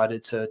has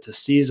decided to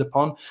seize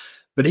upon.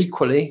 But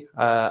equally,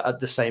 at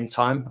the same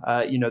time,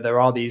 there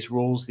are these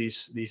rules,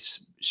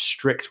 these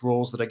strict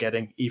rules that are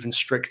getting even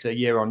stricter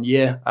year on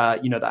year,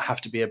 that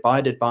have to be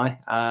abided by.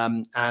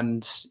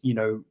 And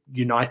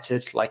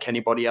United, like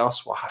anybody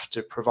else, will have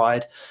to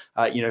provide,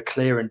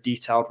 clear and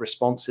detailed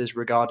responses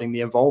regarding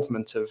the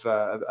involvement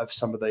of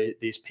some of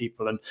these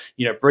people. And,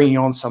 bringing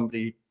on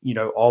somebody,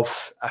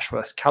 of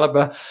Ashworth's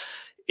caliber,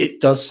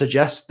 it does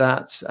suggest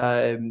that,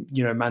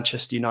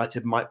 Manchester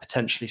United might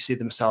potentially see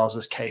themselves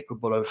as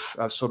capable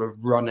of sort of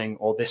running,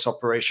 or this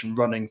operation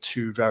running,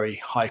 two very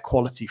high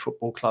quality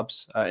football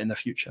clubs in the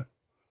future.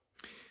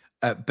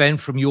 Ben,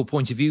 from your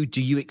point of view,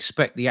 do you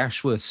expect the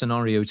Ashworth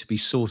scenario to be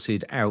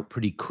sorted out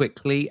pretty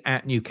quickly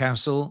at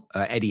Newcastle?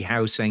 Eddie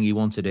Howe saying he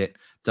wanted it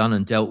done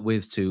and dealt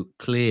with to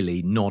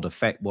clearly not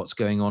affect what's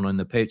going on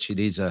the pitch. It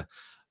is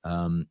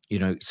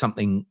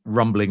something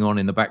rumbling on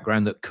in the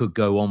background that could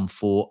go on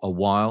for a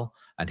while,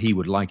 and he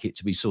would like it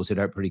to be sorted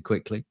out pretty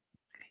quickly.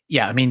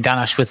 Yeah, I mean, Dan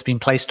Ashworth's been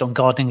placed on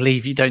gardening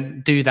leave. You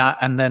don't do that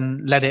and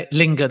then let it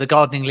linger. The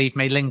gardening leave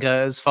may linger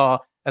as far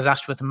as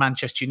Ashworth and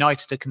Manchester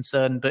United are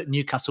concerned, but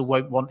Newcastle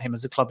won't want him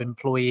as a club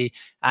employee,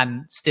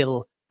 and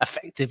still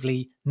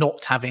effectively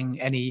not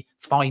having any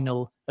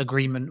final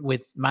agreement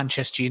with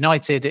Manchester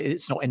United.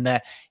 It's not in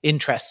their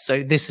interest.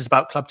 So this is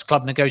about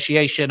club-to-club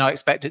negotiation. I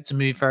expect it to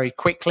move very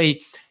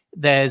quickly.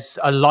 There's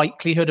a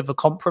likelihood of a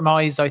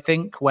compromise, I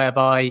think,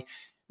 whereby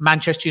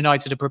Manchester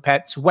United are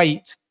prepared to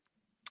wait,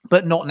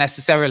 but not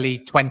necessarily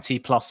 20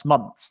 plus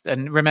months.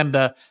 And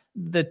remember,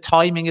 the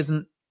timing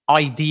isn't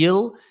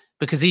ideal,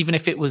 because even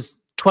if it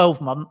was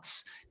 12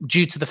 months,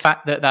 due to the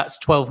fact that that's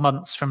 12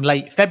 months from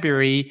late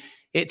February,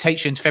 it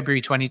takes you into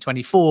February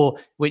 2024,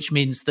 which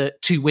means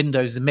that 2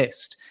 windows are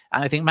missed.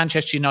 And I think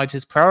Manchester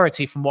United's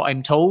priority, from what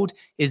I'm told,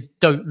 is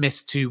don't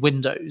miss 2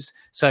 windows.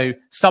 So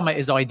summer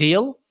is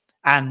ideal.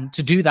 And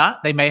to do that,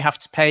 they may have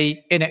to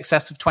pay in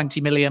excess of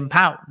 £20 million,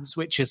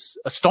 which is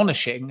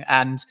astonishing,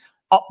 and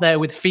up there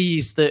with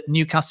fees that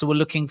Newcastle were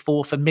looking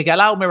for Miguel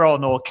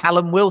Almiron or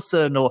Callum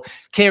Wilson or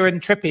Kieran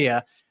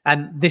Trippier.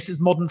 And this is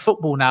modern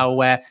football now,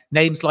 where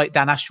names like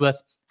Dan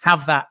Ashworth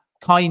have that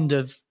kind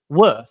of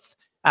worth.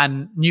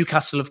 And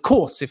Newcastle, of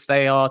course, if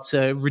they are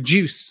to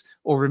reduce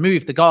or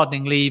remove the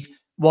gardening leave,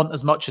 want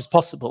as much as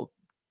possible.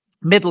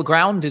 Middle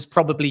ground is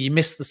probably you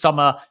miss the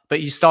summer,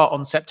 but you start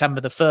on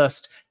September the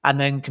 1st and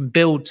then can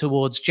build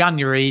towards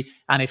January.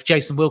 And if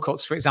Jason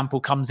Wilcox, for example,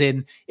 comes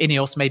in,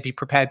 Ineos may be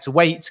prepared to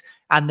wait.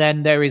 And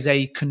then there is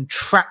a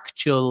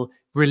contractual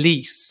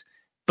release,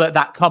 but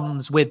that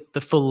comes with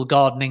the full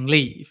gardening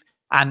leave.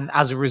 And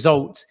as a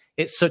result,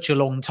 it's such a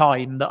long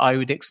time that I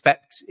would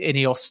expect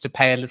Ineos to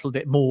pay a little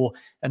bit more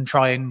and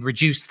try and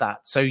reduce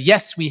that. So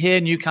yes, we hear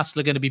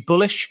Newcastle are going to be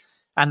bullish,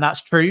 and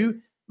that's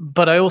true.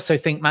 But I also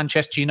think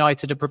Manchester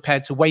United are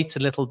prepared to wait a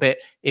little bit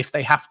if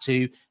they have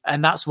to.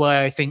 And that's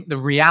why I think the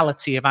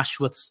reality of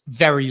Ashworth's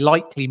very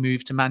likely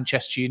move to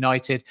Manchester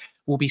United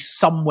will be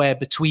somewhere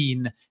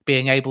between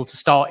being able to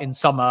start in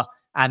summer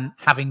and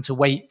having to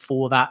wait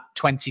for that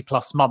 20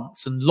 plus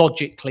months. And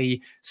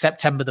logically,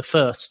 September the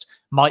 1st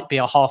might be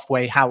a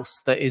halfway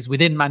house that is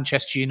within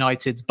Manchester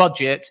United's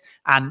budget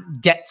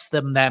and gets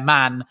them their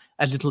man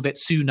a little bit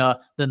sooner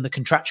than the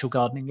contractual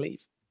gardening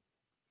leave.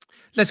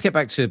 Let's get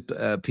back to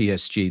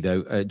PSG,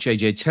 though.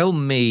 JJ, tell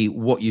me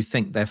what you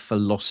think their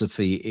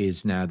philosophy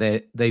is now.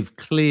 They've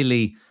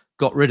clearly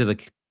got rid of the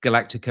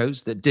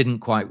Galacticos that didn't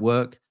quite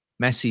work.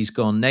 Messi's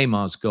gone,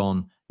 Neymar's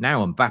gone.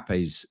 Now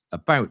Mbappe's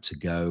about to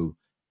go.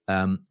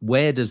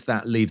 Where does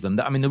that leave them?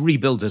 I mean, the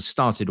rebuild has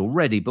started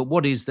already, but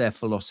what is their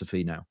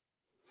philosophy now?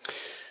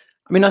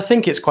 I mean, I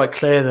think it's quite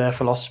clear their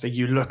philosophy.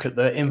 You look at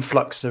the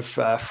influx of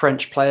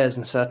French players,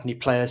 and certainly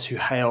players who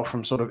hail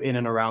from sort of in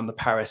and around the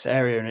Paris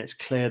area. And it's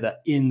clear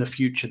that in the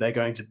future, they're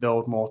going to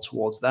build more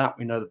towards that.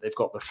 We know that they've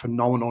got the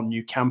phenomenal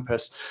new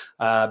campus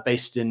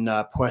based in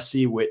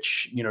Poissy,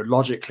 which,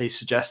 logically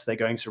suggests they're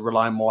going to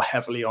rely more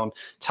heavily on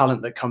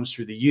talent that comes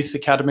through the youth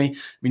academy.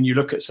 I mean, you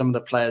look at some of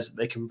the players that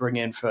they can bring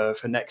in for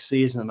next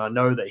season. And I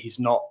know that he's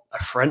not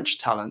a French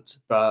talent,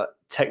 but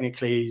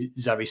technically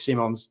Xavi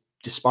Simons,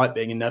 despite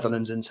being a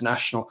Netherlands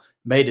international,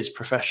 made his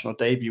professional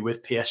debut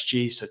with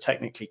PSG, so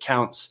technically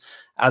counts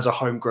as a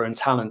homegrown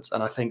talent.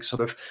 And I think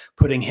sort of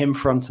putting him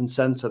front and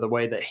center the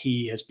way that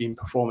he has been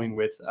performing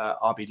with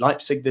RB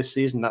Leipzig this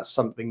season, that's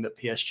something that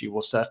PSG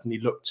will certainly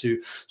look to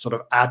sort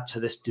of add to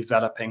this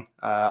developing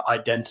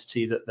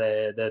identity that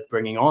they're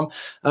bringing on.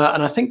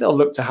 And I think they'll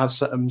look to have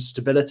some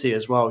stability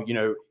as well.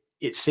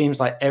 It seems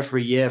like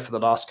every year for the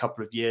last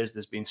couple of years,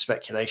 there's been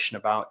speculation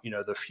about,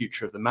 the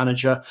future of the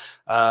manager.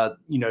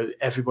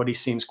 Everybody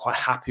seems quite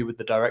happy with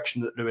the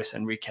direction that Luis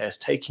Enrique is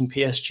taking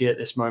PSG at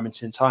this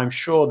moment in time.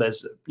 Sure,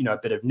 there's, a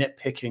bit of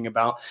nitpicking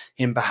about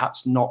him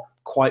perhaps not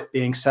quite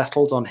being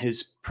settled on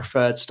his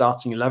preferred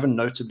starting 11,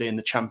 notably in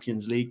the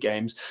Champions League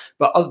games.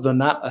 But other than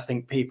that, I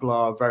think people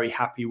are very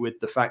happy with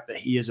the fact that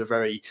he is a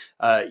very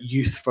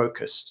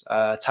youth-focused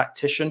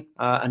tactician,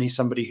 and he's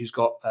somebody who's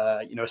got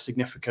a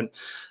significant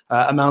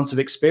amount of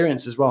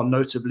experience as well,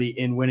 notably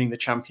in winning the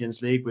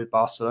Champions League with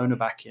Barcelona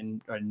back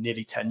in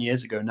nearly 10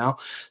 years ago now.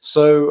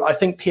 So I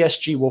think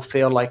PSG will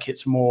feel like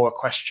it's more a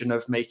question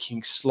of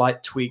making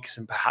slight tweaks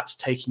and perhaps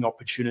taking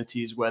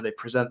opportunities where they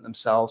present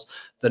themselves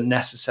than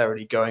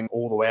necessarily going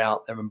all the way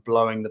out there and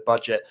blowing the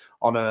budget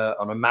on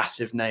a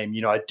massive name.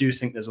 I do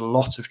think there's a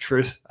lot of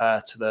truth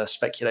to the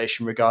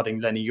speculation regarding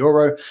Lenny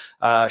Yoro,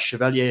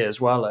 Chevalier as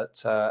well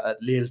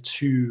at Lille,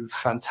 two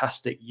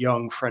fantastic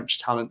young French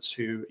talents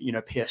who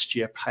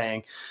PSG are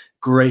paying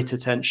great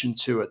attention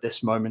to at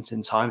this moment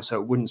in time.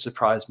 So it wouldn't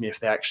surprise me if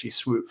they actually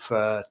swoop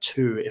for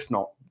two, if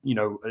not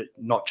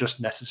not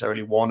just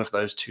necessarily one of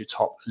those two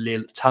top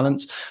Lille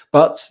talents.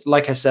 But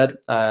like I said,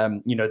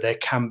 there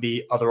can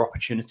be other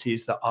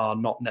opportunities that are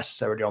not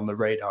necessarily on the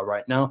radar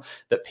right now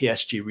that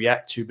PSG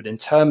react to. But in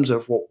terms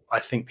of what I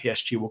think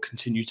PSG will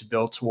continue to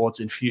build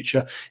towards in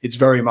future, it's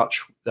very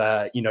much,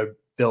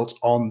 built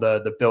on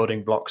the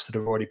building blocks that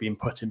have already been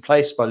put in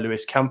place by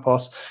Luis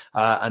Campos.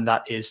 And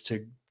that is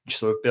to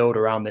sort of build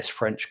around this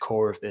French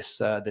core of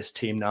this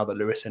team now that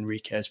Luis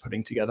Enrique is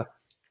putting together.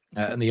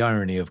 And the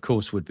irony, of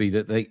course, would be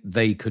that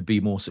they could be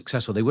more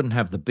successful. They wouldn't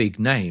have the big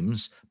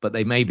names, but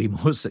they may be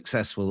more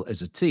successful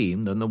as a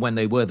team than when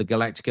they were the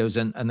Galacticos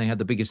and they had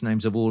the biggest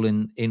names of all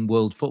in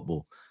world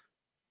football.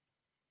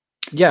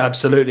 Yeah,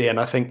 absolutely. And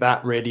I think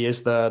that really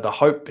is the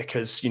hope,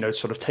 because,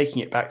 sort of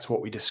taking it back to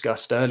what we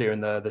discussed earlier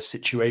in the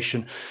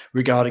situation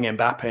regarding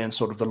Mbappe and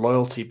sort of the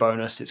loyalty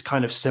bonus, it's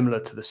kind of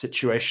similar to the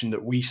situation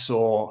that we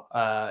saw,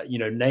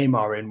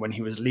 Neymar in when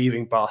he was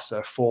leaving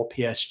Barca for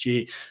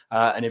PSG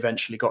and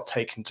eventually got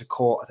taken to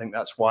court. I think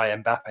that's why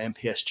Mbappe and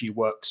PSG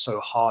worked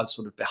so hard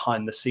sort of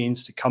behind the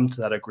scenes to come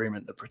to that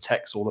agreement that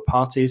protects all the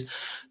parties.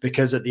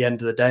 Because at the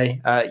end of the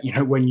day,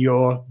 when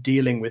you're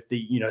dealing with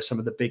some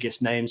of the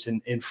biggest names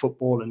in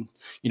football, and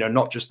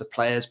not just the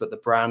players, but the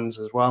brands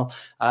as well.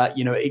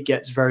 It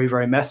gets very,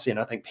 very messy. And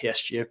I think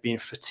PSG have been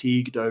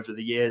fatigued over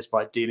the years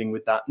by dealing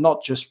with that,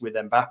 not just with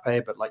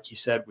Mbappe, but like you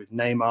said, with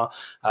Neymar,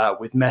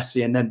 with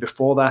Messi. And then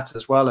before that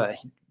as well,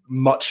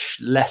 much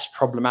less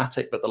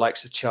problematic, but the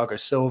likes of Thiago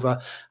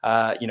Silva,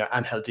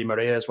 Angel Di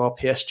Maria as well.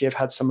 PSG have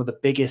had some of the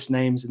biggest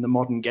names in the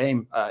modern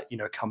game,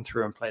 come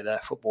through and play their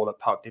football at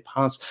Parc des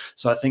Princes.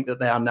 So I think that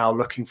they are now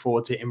looking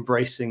forward to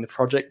embracing the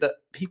project that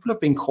people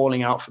have been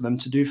calling out for them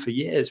to do for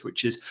years,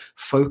 which is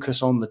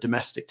focus on the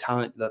domestic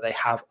talent that they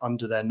have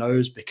under their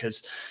nose.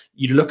 Because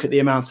you look at the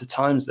amount of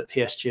times that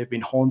PSG have been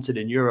haunted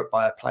in Europe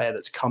by a player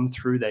that's come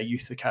through their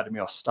youth academy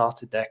or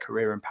started their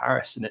career in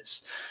Paris. And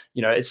it's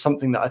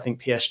something that I think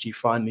PSG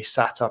finally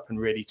sat up and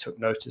really took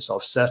notice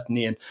of.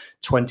 Certainly in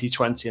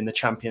 2020 in the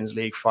Champions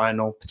League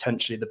final,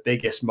 potentially the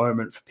biggest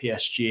moment for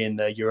PSG in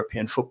their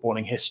European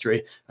footballing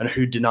history. And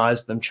who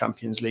denies them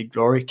Champions League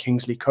glory?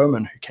 Kingsley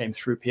Coman, who came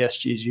through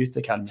PSG's youth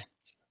academy.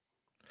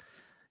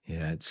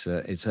 Yeah, it's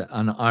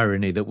an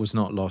irony that was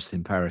not lost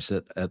in Paris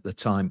at the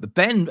time. But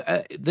Ben,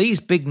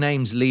 these big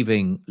names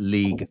leaving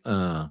Ligue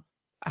 1,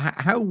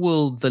 how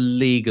will the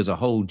league as a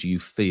whole, do you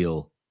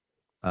feel,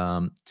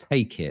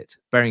 take it?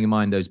 Bearing in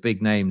mind those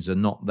big names are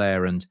not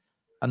there, and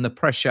the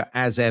pressure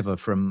as ever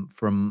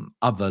from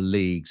other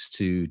leagues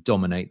to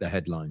dominate the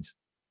headlines.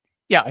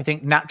 Yeah, I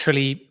think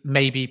naturally,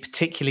 maybe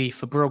particularly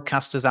for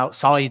broadcasters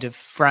outside of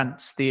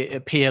France, the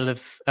appeal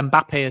of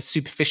Mbappe, as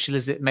superficial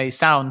as it may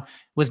sound,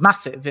 was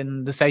massive,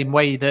 in the same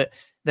way that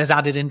there's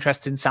added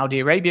interest in Saudi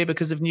Arabia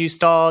because of new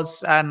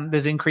stars, and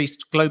there's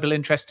increased global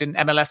interest in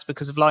MLS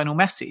because of Lionel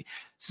Messi.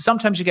 So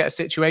sometimes you get a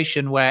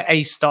situation where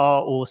a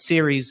star or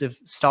series of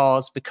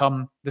stars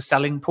become the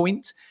selling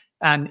point.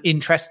 And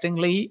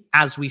interestingly,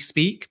 as we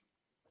speak,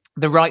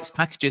 the rights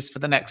packages for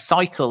the next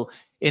cycle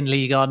in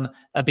Ligue 1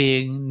 are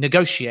being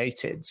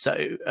negotiated.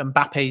 So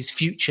Mbappe's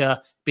future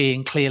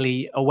being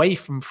clearly away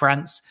from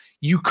France,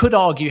 you could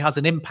argue has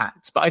an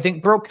impact. But I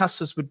think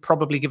broadcasters would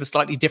probably give a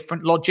slightly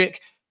different logic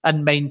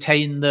and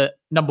maintain that,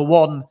 number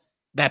one,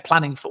 they're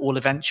planning for all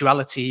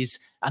eventualities.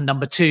 And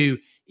number two,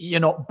 you're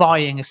not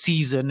buying a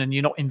season and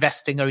you're not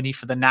investing only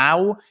for the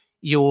now.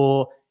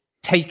 You're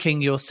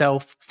taking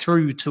yourself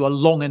through to a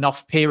long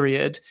enough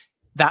period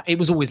that it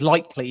was always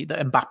likely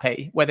that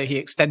Mbappe, whether he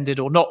extended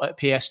or not at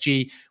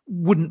PSG,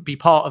 wouldn't be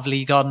part of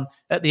Ligue 1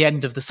 at the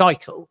end of the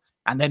cycle.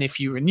 And then if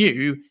you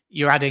renew,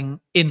 you're adding,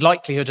 in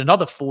likelihood,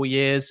 another 4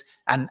 years.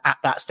 And at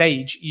that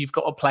stage, you've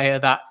got a player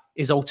that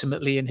is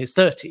ultimately in his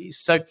 30s.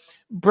 So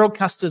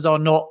broadcasters are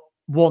not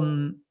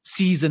one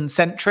season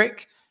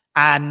centric,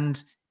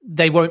 and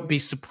they won't be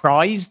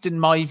surprised, in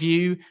my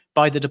view,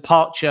 by the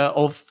departure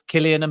of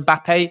Kylian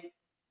Mbappe.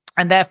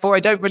 And therefore, I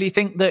don't really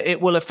think that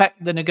it will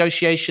affect the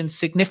negotiations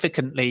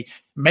significantly.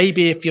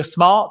 Maybe if you're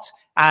smart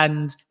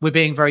and we're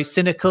being very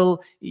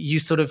cynical, you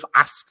sort of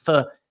ask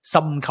for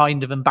some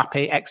kind of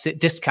Mbappe exit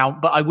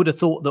discount. But I would have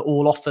thought that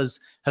all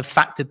offers have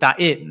factored that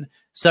in.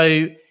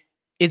 So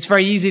it's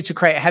very easy to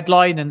create a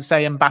headline and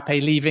say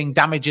Mbappe leaving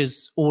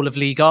damages all of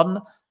Ligue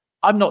 1.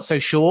 I'm not so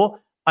sure.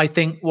 I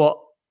think what,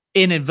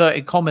 in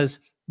inverted commas,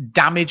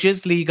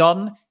 damages Ligue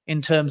 1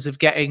 in terms of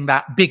getting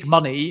that big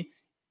money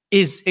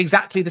is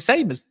exactly the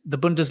same as the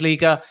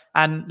Bundesliga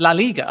and La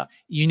Liga.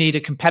 You need a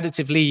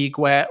competitive league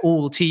where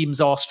all teams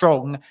are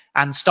strong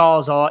and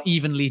stars are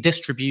evenly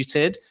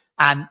distributed.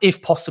 And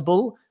if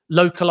possible,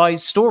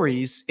 localized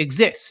stories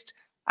exist.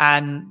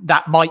 And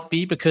that might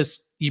be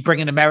because you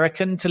bring an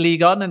American to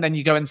Ligue 1 and then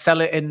you go and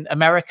sell it in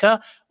America.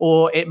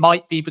 Or it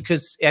might be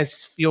because,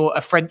 as you're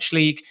a French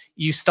league,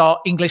 you start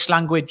English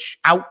language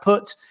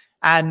output.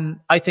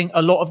 And I think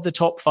a lot of the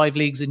top 5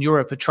 leagues in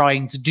Europe are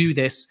trying to do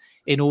this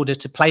in order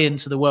to play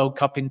into the World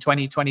Cup in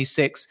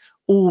 2026,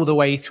 all the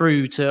way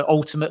through to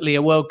ultimately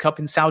a World Cup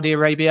in Saudi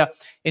Arabia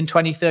in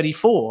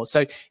 2034.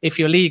 So if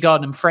you're Ligue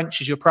 1 and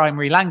French is your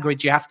primary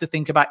language, you have to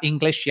think about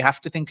English, you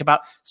have to think about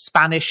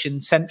Spanish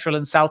in Central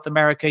and South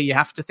America, you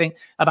have to think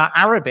about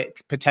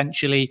Arabic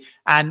potentially,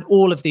 and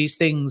all of these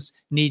things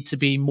need to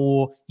be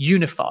more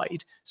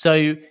unified.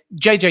 So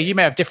JJ, you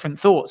may have different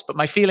thoughts, but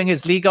my feeling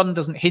is Ligue 1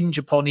 doesn't hinge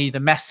upon either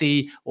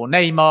Messi or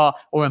Neymar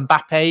or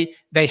Mbappe.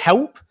 They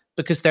help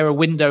because they're a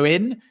window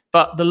in,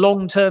 but the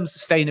long-term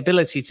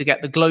sustainability to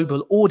get the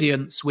global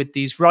audience with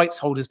these rights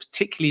holders,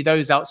 particularly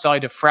those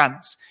outside of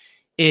France,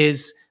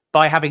 is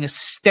by having a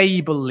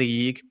stable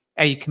league,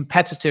 a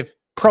competitive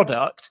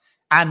product,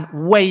 and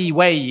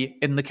way,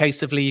 in the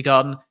case of Ligue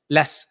 1,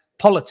 less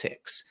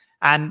politics.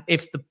 And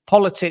if the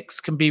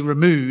politics can be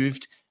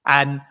removed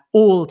and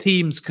all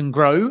teams can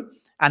grow,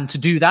 and to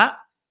do that,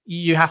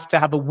 you have to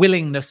have a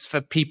willingness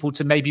for people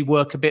to maybe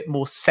work a bit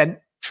more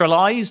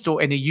centralized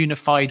or in a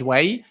unified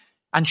way.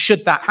 And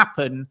should that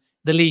happen,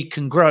 the league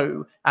can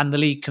grow and the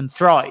league can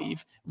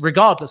thrive,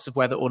 regardless of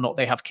whether or not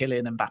they have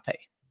Kylian Mbappe.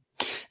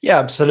 Yeah,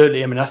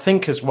 absolutely. I mean, I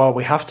think as well,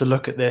 we have to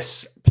look at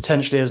this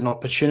potentially as an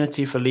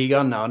opportunity for Ligue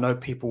 1. Now, I know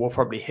people will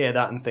probably hear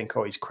that and think,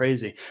 oh, he's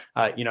crazy.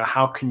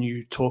 How can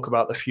you talk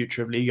about the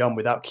future of Ligue 1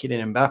 without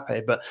Kylian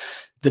Mbappe? But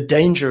the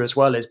danger as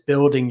well is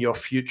building your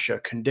future,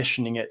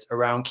 conditioning it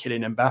around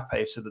Kylian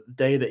Mbappe so that the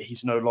day that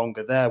he's no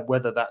longer there,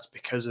 whether that's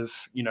because of,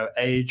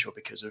 age or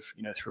because of,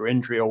 through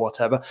injury or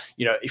whatever,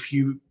 if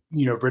you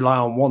rely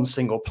on one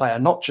single player,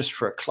 not just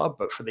for a club,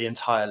 but for the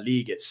entire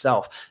league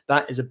itself,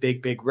 that is a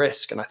big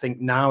risk. And I think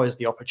now is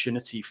the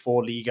opportunity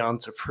for Ligue 1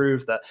 to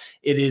prove that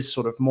it is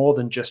sort of more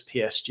than just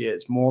PSG.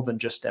 It's more than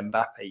just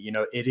Mbappe.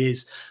 It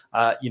is,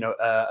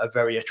 a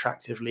very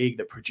attractive league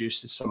that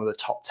produces some of the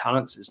top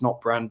talents. It's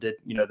not branded,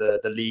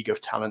 the league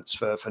of talents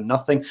for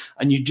nothing.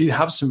 And you do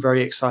have some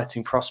very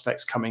exciting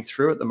prospects coming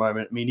through at the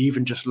moment. I mean,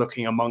 even just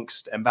looking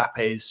amongst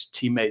Mbappe's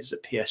teammates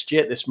at PSG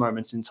at this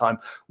moment in time,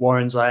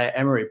 Warren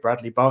Zaire-Emery,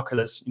 Bradley Barker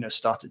has,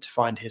 started to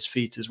find his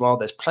feet as well.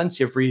 There's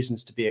plenty of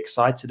reasons to be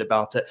excited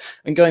about it.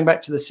 And going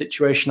back to the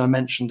situation I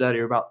mentioned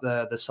earlier about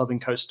the southern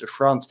coast of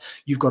France,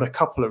 you've got a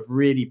couple of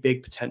really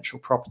big potential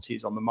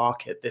properties on the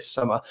market this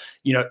summer.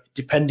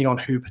 Depending on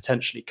who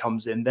potentially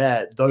comes in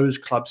there, those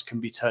clubs can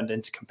be turned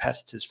into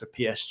competitors for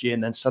PSG.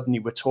 And then suddenly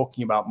we're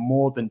talking about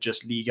more than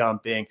just Ligue 1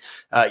 being,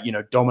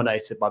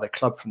 dominated by the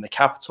club from the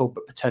capital,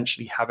 but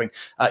potentially having,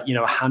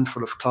 a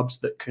handful of clubs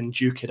that can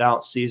duke it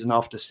out season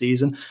after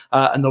season.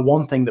 And the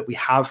one thing that we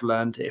have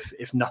learned,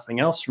 if nothing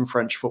else, from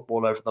French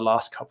football over the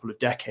last couple of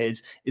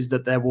decades is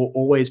that there will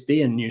always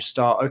be a new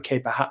star. Okay,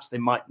 perhaps they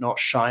might not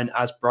shine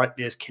as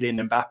brightly as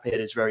Kylian Mbappe at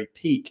his very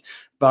peak,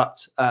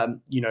 but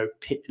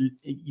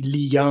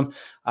Ligue 1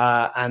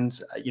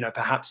 and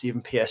perhaps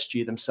even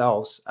PSG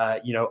themselves,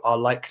 are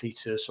likely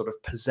to sort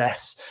of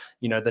possess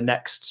the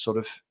next sort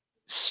of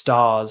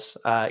stars,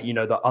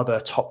 that other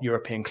top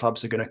European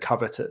clubs are going to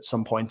covet at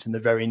some point in the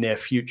very near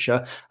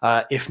future,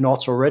 if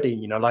not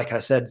already. Like I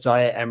said,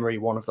 Zaire-Emery,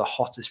 one of the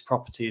hottest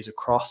properties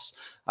across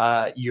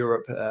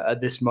Europe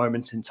at this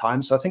moment in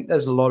time. So I think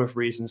there's a lot of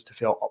reasons to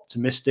feel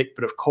optimistic.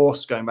 But of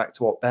course, going back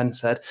to what Ben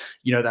said,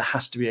 there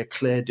has to be a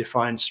clear,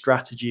 defined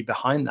strategy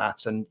behind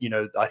that. And,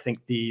 I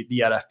think the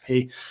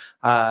LFP,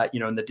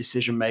 and the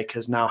decision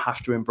makers now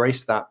have to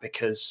embrace that,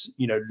 because,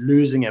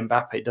 losing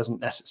Mbappe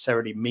doesn't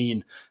necessarily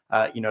mean,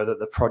 that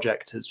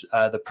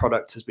the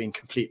product has been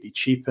completely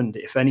cheapened.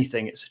 If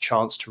anything, it's a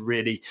chance to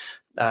really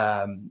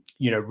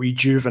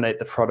rejuvenate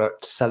the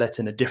product, sell it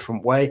in a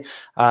different way,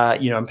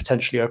 and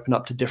potentially open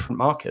up to different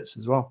markets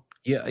as well.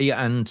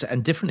 Yeah,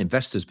 and different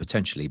investors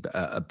potentially.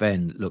 But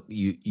Ben, look,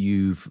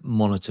 you've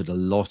monitored a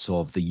lot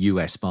of the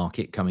US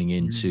market coming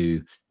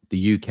into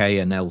the UK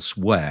and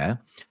elsewhere,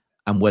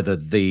 and whether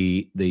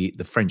the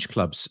French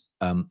clubs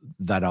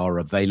that are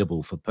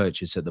available for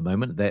purchase at the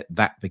moment,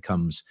 that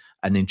becomes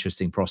an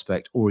interesting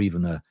prospect, or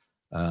even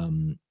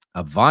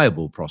a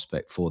viable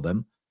prospect for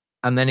them.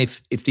 And then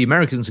if the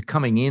Americans are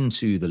coming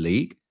into the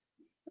league,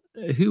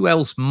 who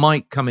else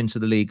might come into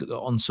the league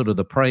on sort of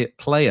the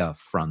player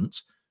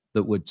front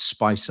that would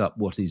spice up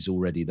what is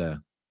already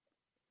there?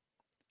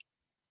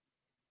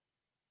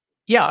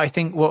 Yeah, I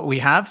think what we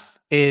have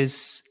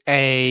is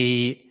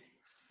a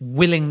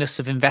willingness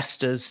of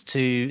investors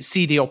to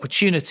see the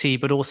opportunity,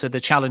 but also the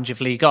challenge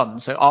of Ligue 1.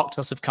 So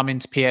Arctos have come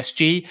into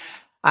PSG.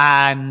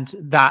 And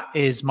that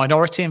is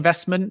minority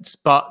investment,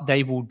 but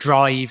they will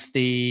drive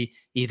the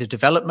either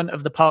development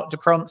of the Parc des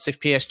Princes if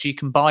PSG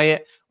can buy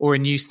it, or a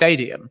new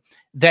stadium.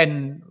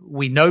 Then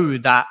we know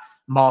that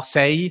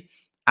Marseille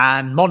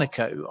and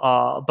Monaco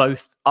are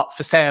both up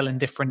for sale in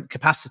different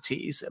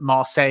capacities.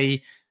 Marseille,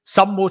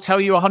 some will tell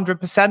you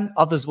 100%,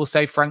 others will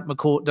say Frank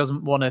McCourt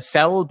doesn't want to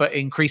sell, but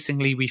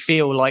increasingly we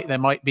feel like there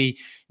might be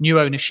new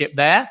ownership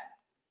there.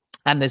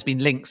 And there's been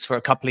links for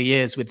a couple of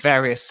years with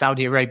various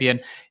Saudi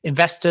Arabian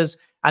investors.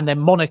 And then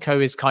Monaco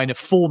is kind of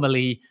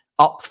formally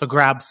up for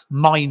grabs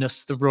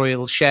minus the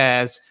Royal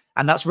shares.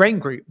 And that's Rain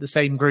Group, the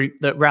same group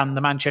that ran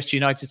the Manchester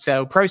United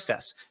sale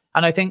process.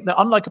 And I think that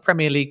unlike a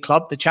Premier League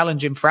club, the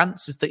challenge in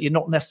France is that you're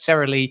not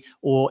necessarily,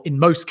 or in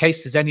most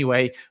cases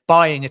anyway,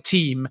 buying a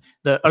team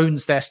that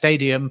owns their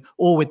stadium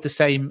or with the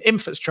same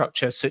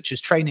infrastructure, such as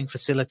training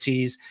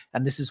facilities.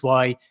 And this is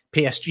why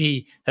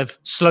PSG have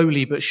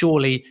slowly but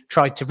surely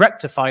tried to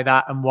rectify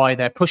that, and why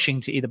they're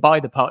pushing to either buy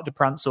the Parc des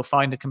Princes or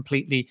find a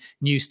completely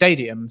new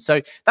stadium.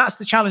 So that's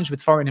the challenge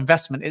with foreign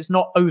investment. It's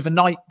not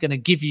overnight going to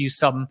give you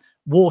some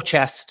war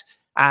chest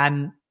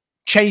and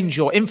change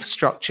your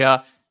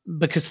infrastructure,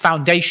 because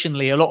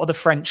foundationally, a lot of the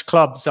French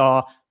clubs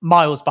are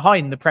miles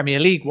behind the Premier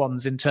League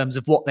ones in terms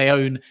of what they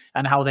own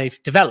and how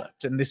they've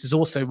developed. And this is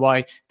also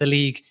why the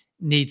league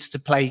needs to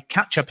play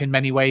catch up in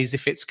many ways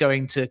if it's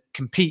going to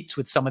compete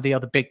with some of the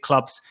other big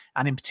clubs,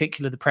 and in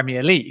particular the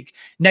Premier League.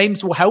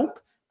 Names will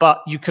help,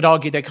 but you could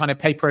argue they kind of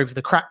paper over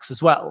the cracks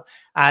as well.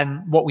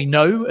 And what we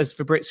know, as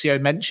Fabrizio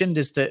mentioned,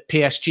 is that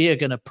PSG are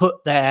going to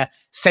put their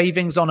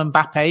savings on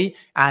Mbappe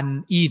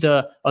and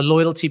either a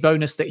loyalty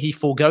bonus that he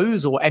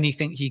forgoes or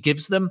anything he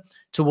gives them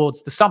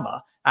towards the summer.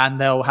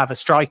 And they'll have a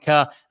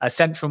striker, a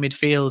central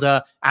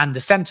midfielder, and a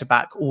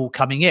centre-back all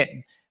coming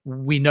in.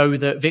 We know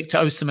that Victor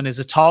Osimhen is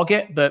a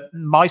target, but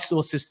my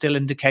sources still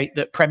indicate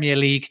that Premier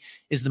League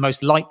is the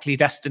most likely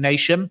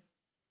destination.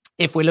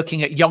 If we're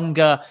looking at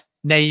younger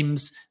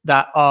names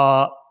that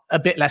are a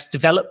bit less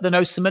developed than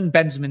Osimhen,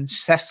 Benjamin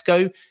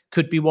Sesko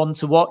could be one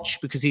to watch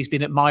because he's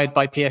been admired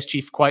by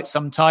PSG for quite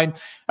some time.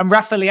 And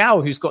Rafa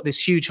Leao, who's got this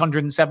huge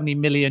 170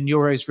 million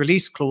euros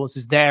release clause,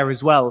 is there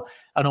as well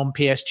and on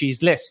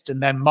PSG's list.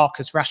 And then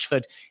Marcus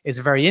Rashford is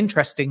a very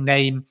interesting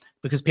name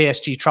because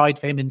PSG tried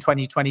for him in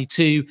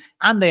 2022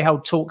 and they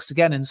held talks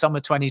again in summer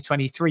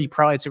 2023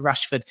 prior to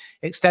Rashford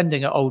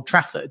extending at Old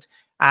Trafford.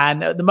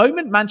 And at the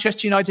moment,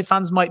 Manchester United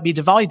fans might be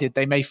divided.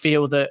 They may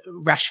feel that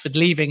Rashford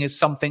leaving is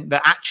something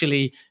that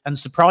actually, and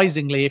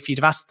surprisingly, if you'd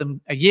have asked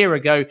them a year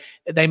ago,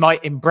 they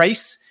might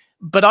embrace.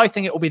 But I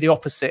think it will be the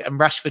opposite, and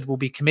Rashford will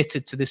be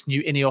committed to this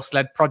new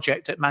Ineos-led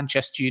project at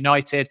Manchester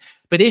United.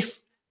 But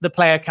if the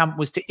player camp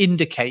was to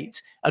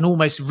indicate and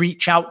almost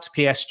reach out to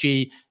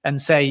PSG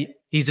and say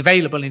he's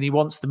available and he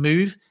wants the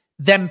move,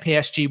 then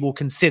PSG will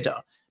consider.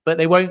 But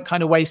they won't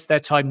kind of waste their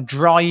time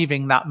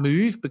driving that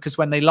move, because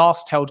when they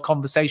last held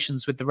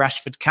conversations with the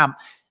Rashford camp,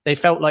 they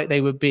felt like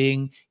they were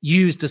being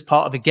used as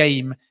part of a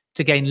game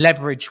to gain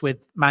leverage with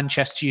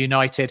Manchester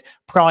United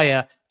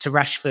prior to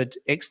Rashford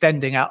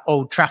extending at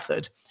Old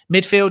Trafford.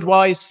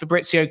 Midfield-wise,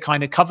 Fabrizio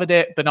kind of covered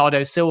it.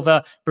 Bernardo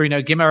Silva,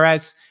 Bruno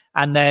Guimaraes.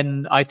 And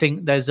then I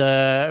think there's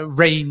a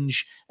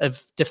range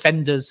of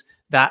defenders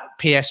that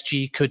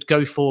PSG could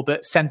go for,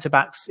 but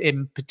centre-backs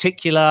in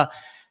particular.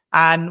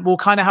 And we'll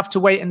kind of have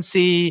to wait and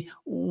see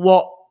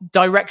what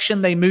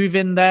direction they move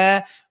in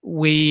there.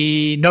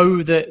 We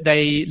know that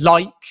they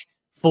like,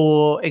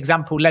 for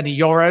example, Lenny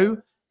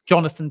Yoro.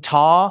 Jonathan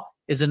Tah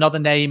is another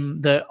name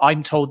that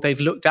I'm told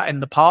they've looked at in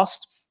the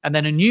past. And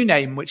then a new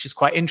name, which is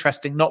quite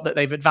interesting, not that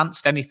they've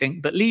advanced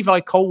anything, but Levi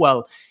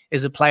Colwill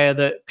is a player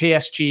that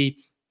PSG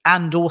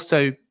and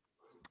also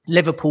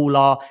Liverpool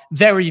are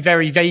very,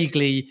 very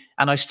vaguely,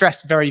 and I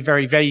stress very,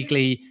 very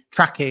vaguely,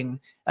 tracking.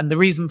 And the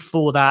reason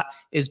for that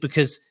is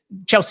because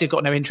Chelsea have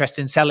got no interest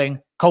in selling.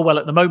 Colwill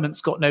at the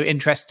moment's got no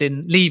interest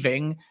in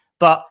leaving.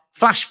 But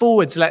flash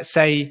forwards, let's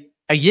say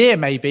a year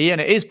maybe,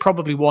 and it is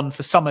probably one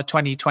for summer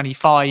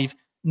 2025,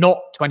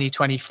 not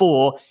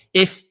 2024,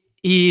 if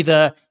he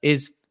either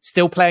is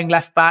still playing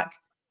left back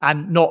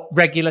and not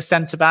regular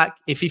centre-back,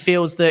 if he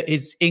feels that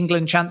his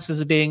England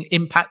chances are being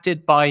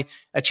impacted by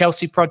a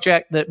Chelsea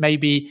project that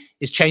maybe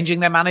is changing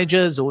their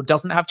managers or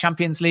doesn't have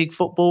Champions League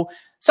football,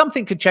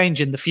 something could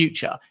change in the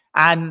future.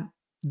 And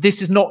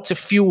this is not to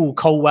fuel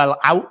Colwill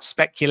out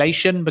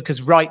speculation,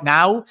 because right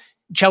now,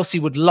 Chelsea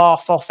would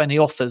laugh off any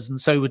offers,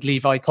 and so would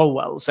Levi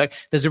Colwill. So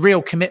there's a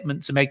real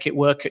commitment to make it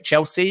work at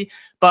Chelsea.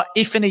 But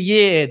if in a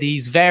year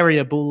these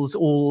variables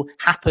all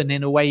happen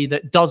in a way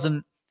that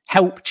doesn't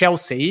help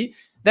Chelsea,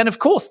 then of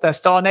course their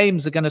star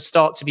names are going to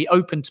start to be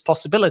open to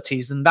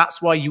possibilities. And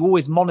that's why you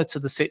always monitor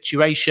the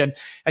situation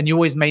and you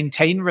always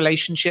maintain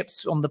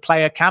relationships on the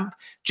player camp,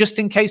 just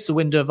in case a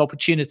window of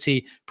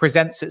opportunity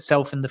presents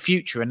itself in the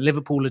future. And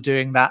Liverpool are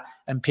doing that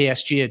and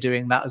PSG are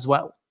doing that as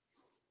well.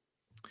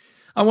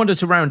 I wanted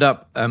to round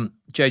up,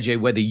 JJ,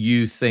 whether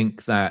you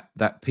think that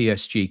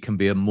PSG can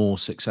be a more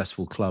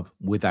successful club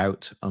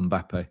without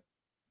Mbappe.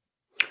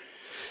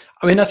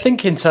 I mean, I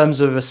think in terms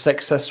of a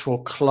successful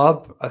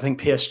club, I think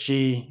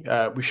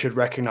PSG, we should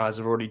recognise,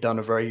 have already done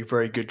a very,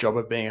 very good job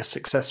of being a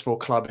successful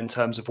club in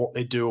terms of what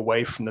they do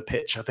away from the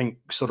pitch. I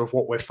think sort of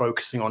what we're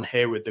focusing on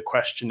here with the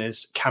question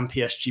is, can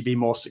PSG be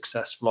more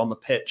successful on the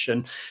pitch?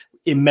 And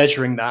in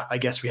measuring that, I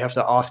guess we have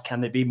to ask,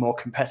 can they be more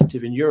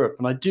competitive in Europe?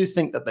 And I do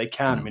think that they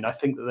can. I mean, I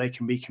think that they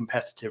can be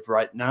competitive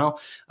right now,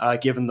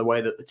 given the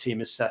way that the team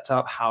is set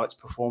up, how it's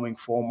performing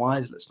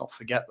form-wise. Let's not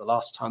forget the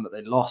last time that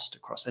they lost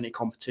across any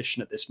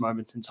competition at this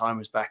moment in time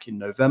was back in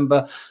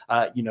November.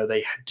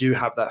 They do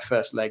have that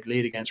first leg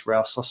lead against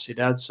Real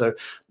Sociedad. So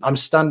I'm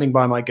standing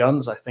by my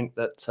guns. I think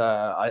that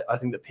I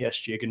think that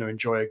PSG are going to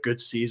enjoy a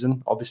good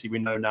season. Obviously, we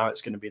know now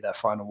it's going to be their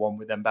final one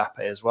with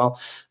Mbappe as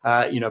well.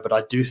 But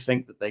I do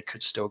think that they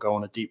could still go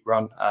on a deep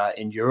run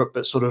in Europe,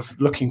 but sort of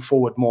looking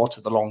forward more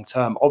to the long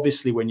term.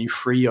 Obviously, when you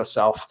free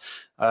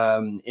yourself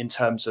in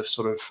terms of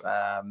sort of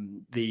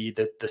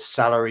the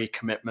salary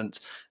commitment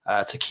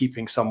to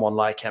keeping someone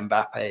like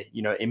Mbappe,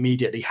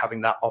 immediately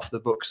having that off the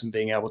books and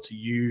being able to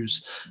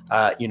use,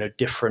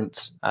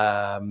 different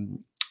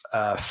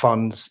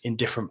funds in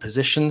different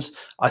positions,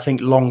 I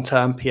think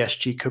long-term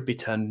PSG could be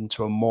turned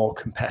into a more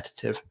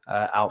competitive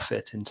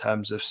outfit in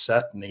terms of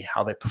certainly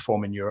how they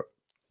perform in Europe.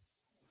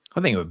 I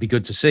think it would be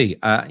good to see.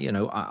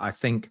 I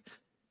think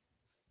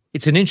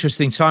it's an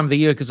interesting time of the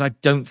year because I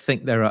don't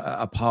think there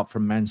are, apart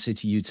from Man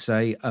City, you'd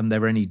say,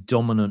 there are any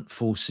dominant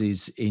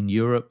forces in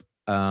Europe.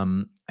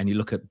 And you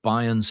look at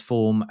Bayern's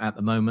form at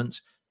the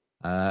moment.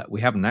 We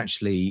haven't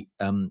actually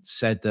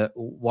said that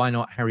why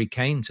not Harry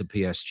Kane to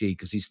PSG,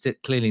 because he's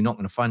clearly not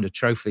going to find a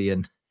trophy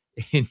in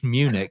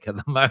Munich at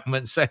the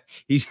moment. So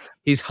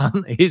his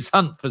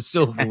hunt for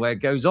silverware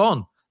goes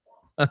on.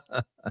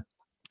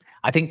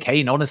 I think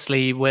Kane,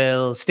 honestly,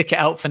 will stick it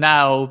out for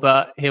now,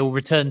 but he'll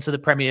return to the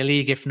Premier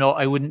League. If not,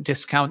 I wouldn't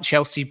discount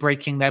Chelsea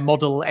breaking their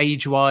model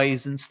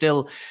age-wise and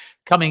still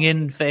coming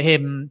in for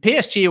him.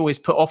 PSG always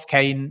put off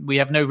Kane. We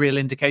have no real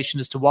indication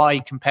as to why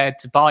compared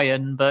to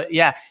Bayern. But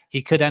yeah,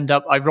 he could end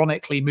up,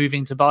 ironically,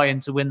 moving to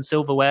Bayern to win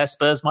silverware.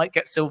 Spurs might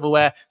get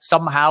silverware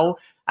somehow,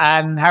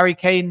 and Harry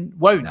Kane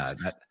won't. No,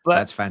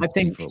 that's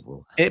fantasy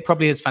football. It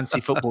probably is fantasy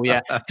football,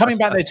 yeah. Coming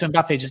back, though, to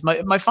Mbappe, just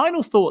my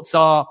final thoughts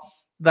are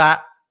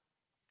that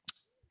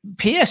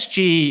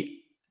PSG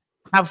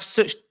have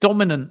such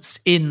dominance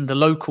in the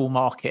local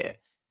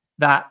market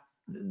that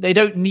they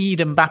don't need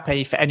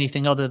Mbappe for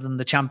anything other than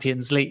the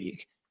Champions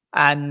League.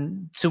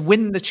 And to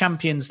win the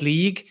Champions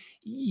League,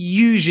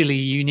 usually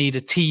you need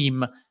a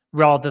team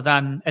rather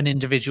than an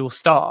individual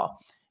star.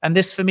 And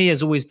this, for me,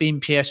 has always been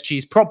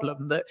PSG's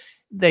problem, that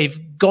they've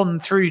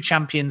gone through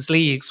Champions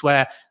Leagues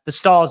where the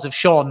stars have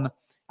shone,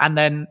 and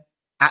then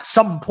at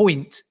some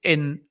point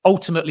in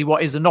ultimately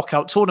what is a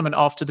knockout tournament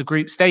after the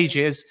group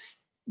stages,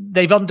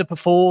 they've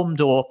underperformed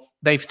or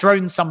they've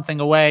thrown something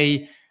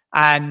away,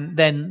 and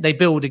then they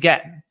build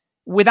again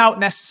without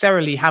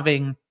necessarily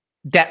having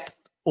depth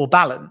or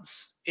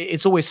balance.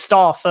 It's always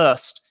star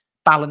first,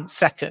 balance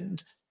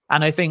second.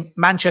 And I think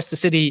Manchester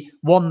City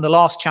won the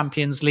last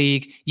Champions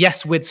League,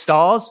 yes, with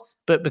stars,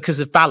 but because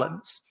of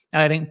balance.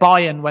 And I think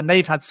Bayern, when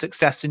they've had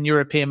success in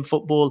European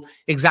football,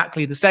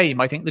 exactly the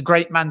same. I think the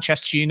great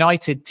Manchester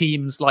United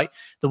teams, like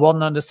the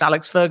one under Sir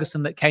Alex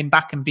Ferguson that came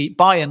back and beat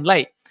Bayern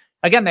late,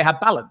 again, they had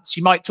balance.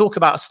 You might talk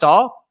about a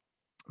star,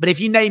 but if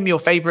you name your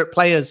favorite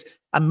players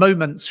and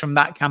moments from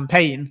that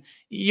campaign,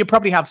 you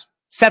probably have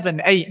 7,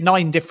 8,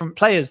 9 different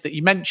players that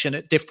you mention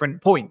at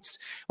different points.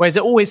 Whereas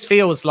it always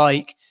feels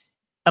like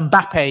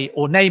Mbappe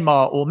or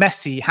Neymar or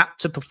Messi had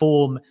to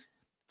perform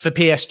for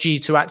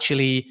PSG to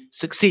actually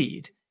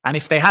succeed. And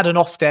if they had an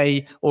off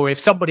day, or if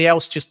somebody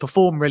else just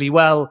performed really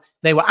well,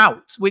 they were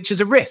out, which is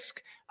a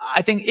risk.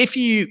 I think if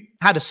you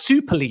had a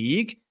Super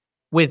League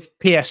with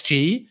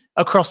PSG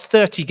across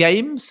 30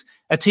 games,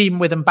 a team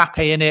with Mbappe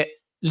in it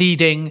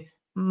leading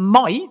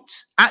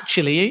might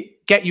actually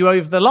get you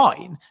over the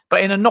line.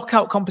 But in a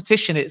knockout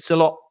competition, it's a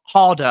lot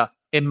harder,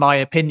 in my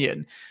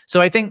opinion. So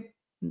I think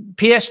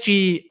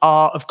PSG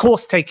are, of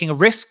course, taking a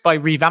risk by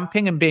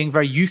revamping and being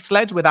very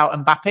youth-led without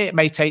Mbappe. It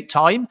may take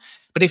time.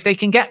 But if they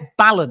can get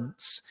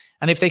balance,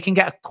 and if they can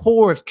get a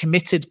core of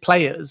committed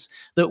players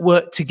that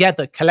work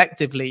together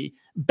collectively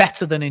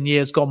better than in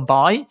years gone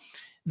by,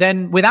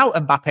 then without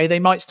Mbappe, they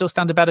might still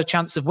stand a better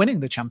chance of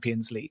winning the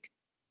Champions League.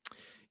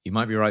 You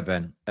might be right,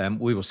 Ben.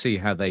 We will see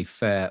how they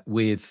fare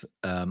with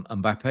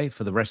Mbappe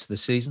for the rest of the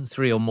season,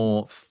 3 or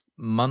more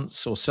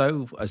months or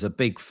so as a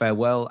big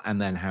farewell,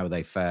 and then how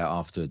they fare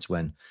afterwards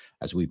when,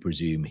 as we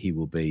presume, he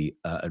will be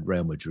at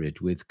Real Madrid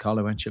with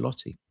Carlo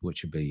Ancelotti,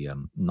 which would be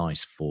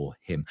nice for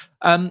him.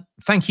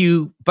 Thank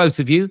you, both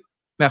of you.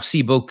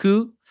 Merci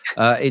beaucoup.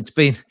 It's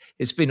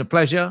been a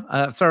pleasure,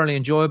 thoroughly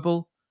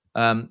enjoyable.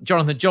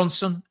 Jonathan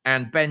Johnson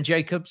and Ben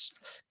Jacobs,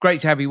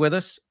 great to have you with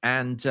us.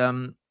 And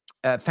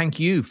thank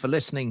you for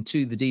listening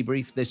to the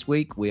debrief this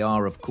week. We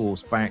are, of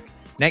course, back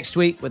next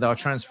week with our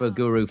transfer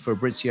guru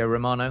Fabrizio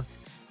Romano,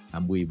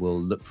 and we will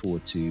look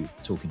forward to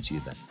talking to you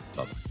then.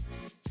 Bye-bye.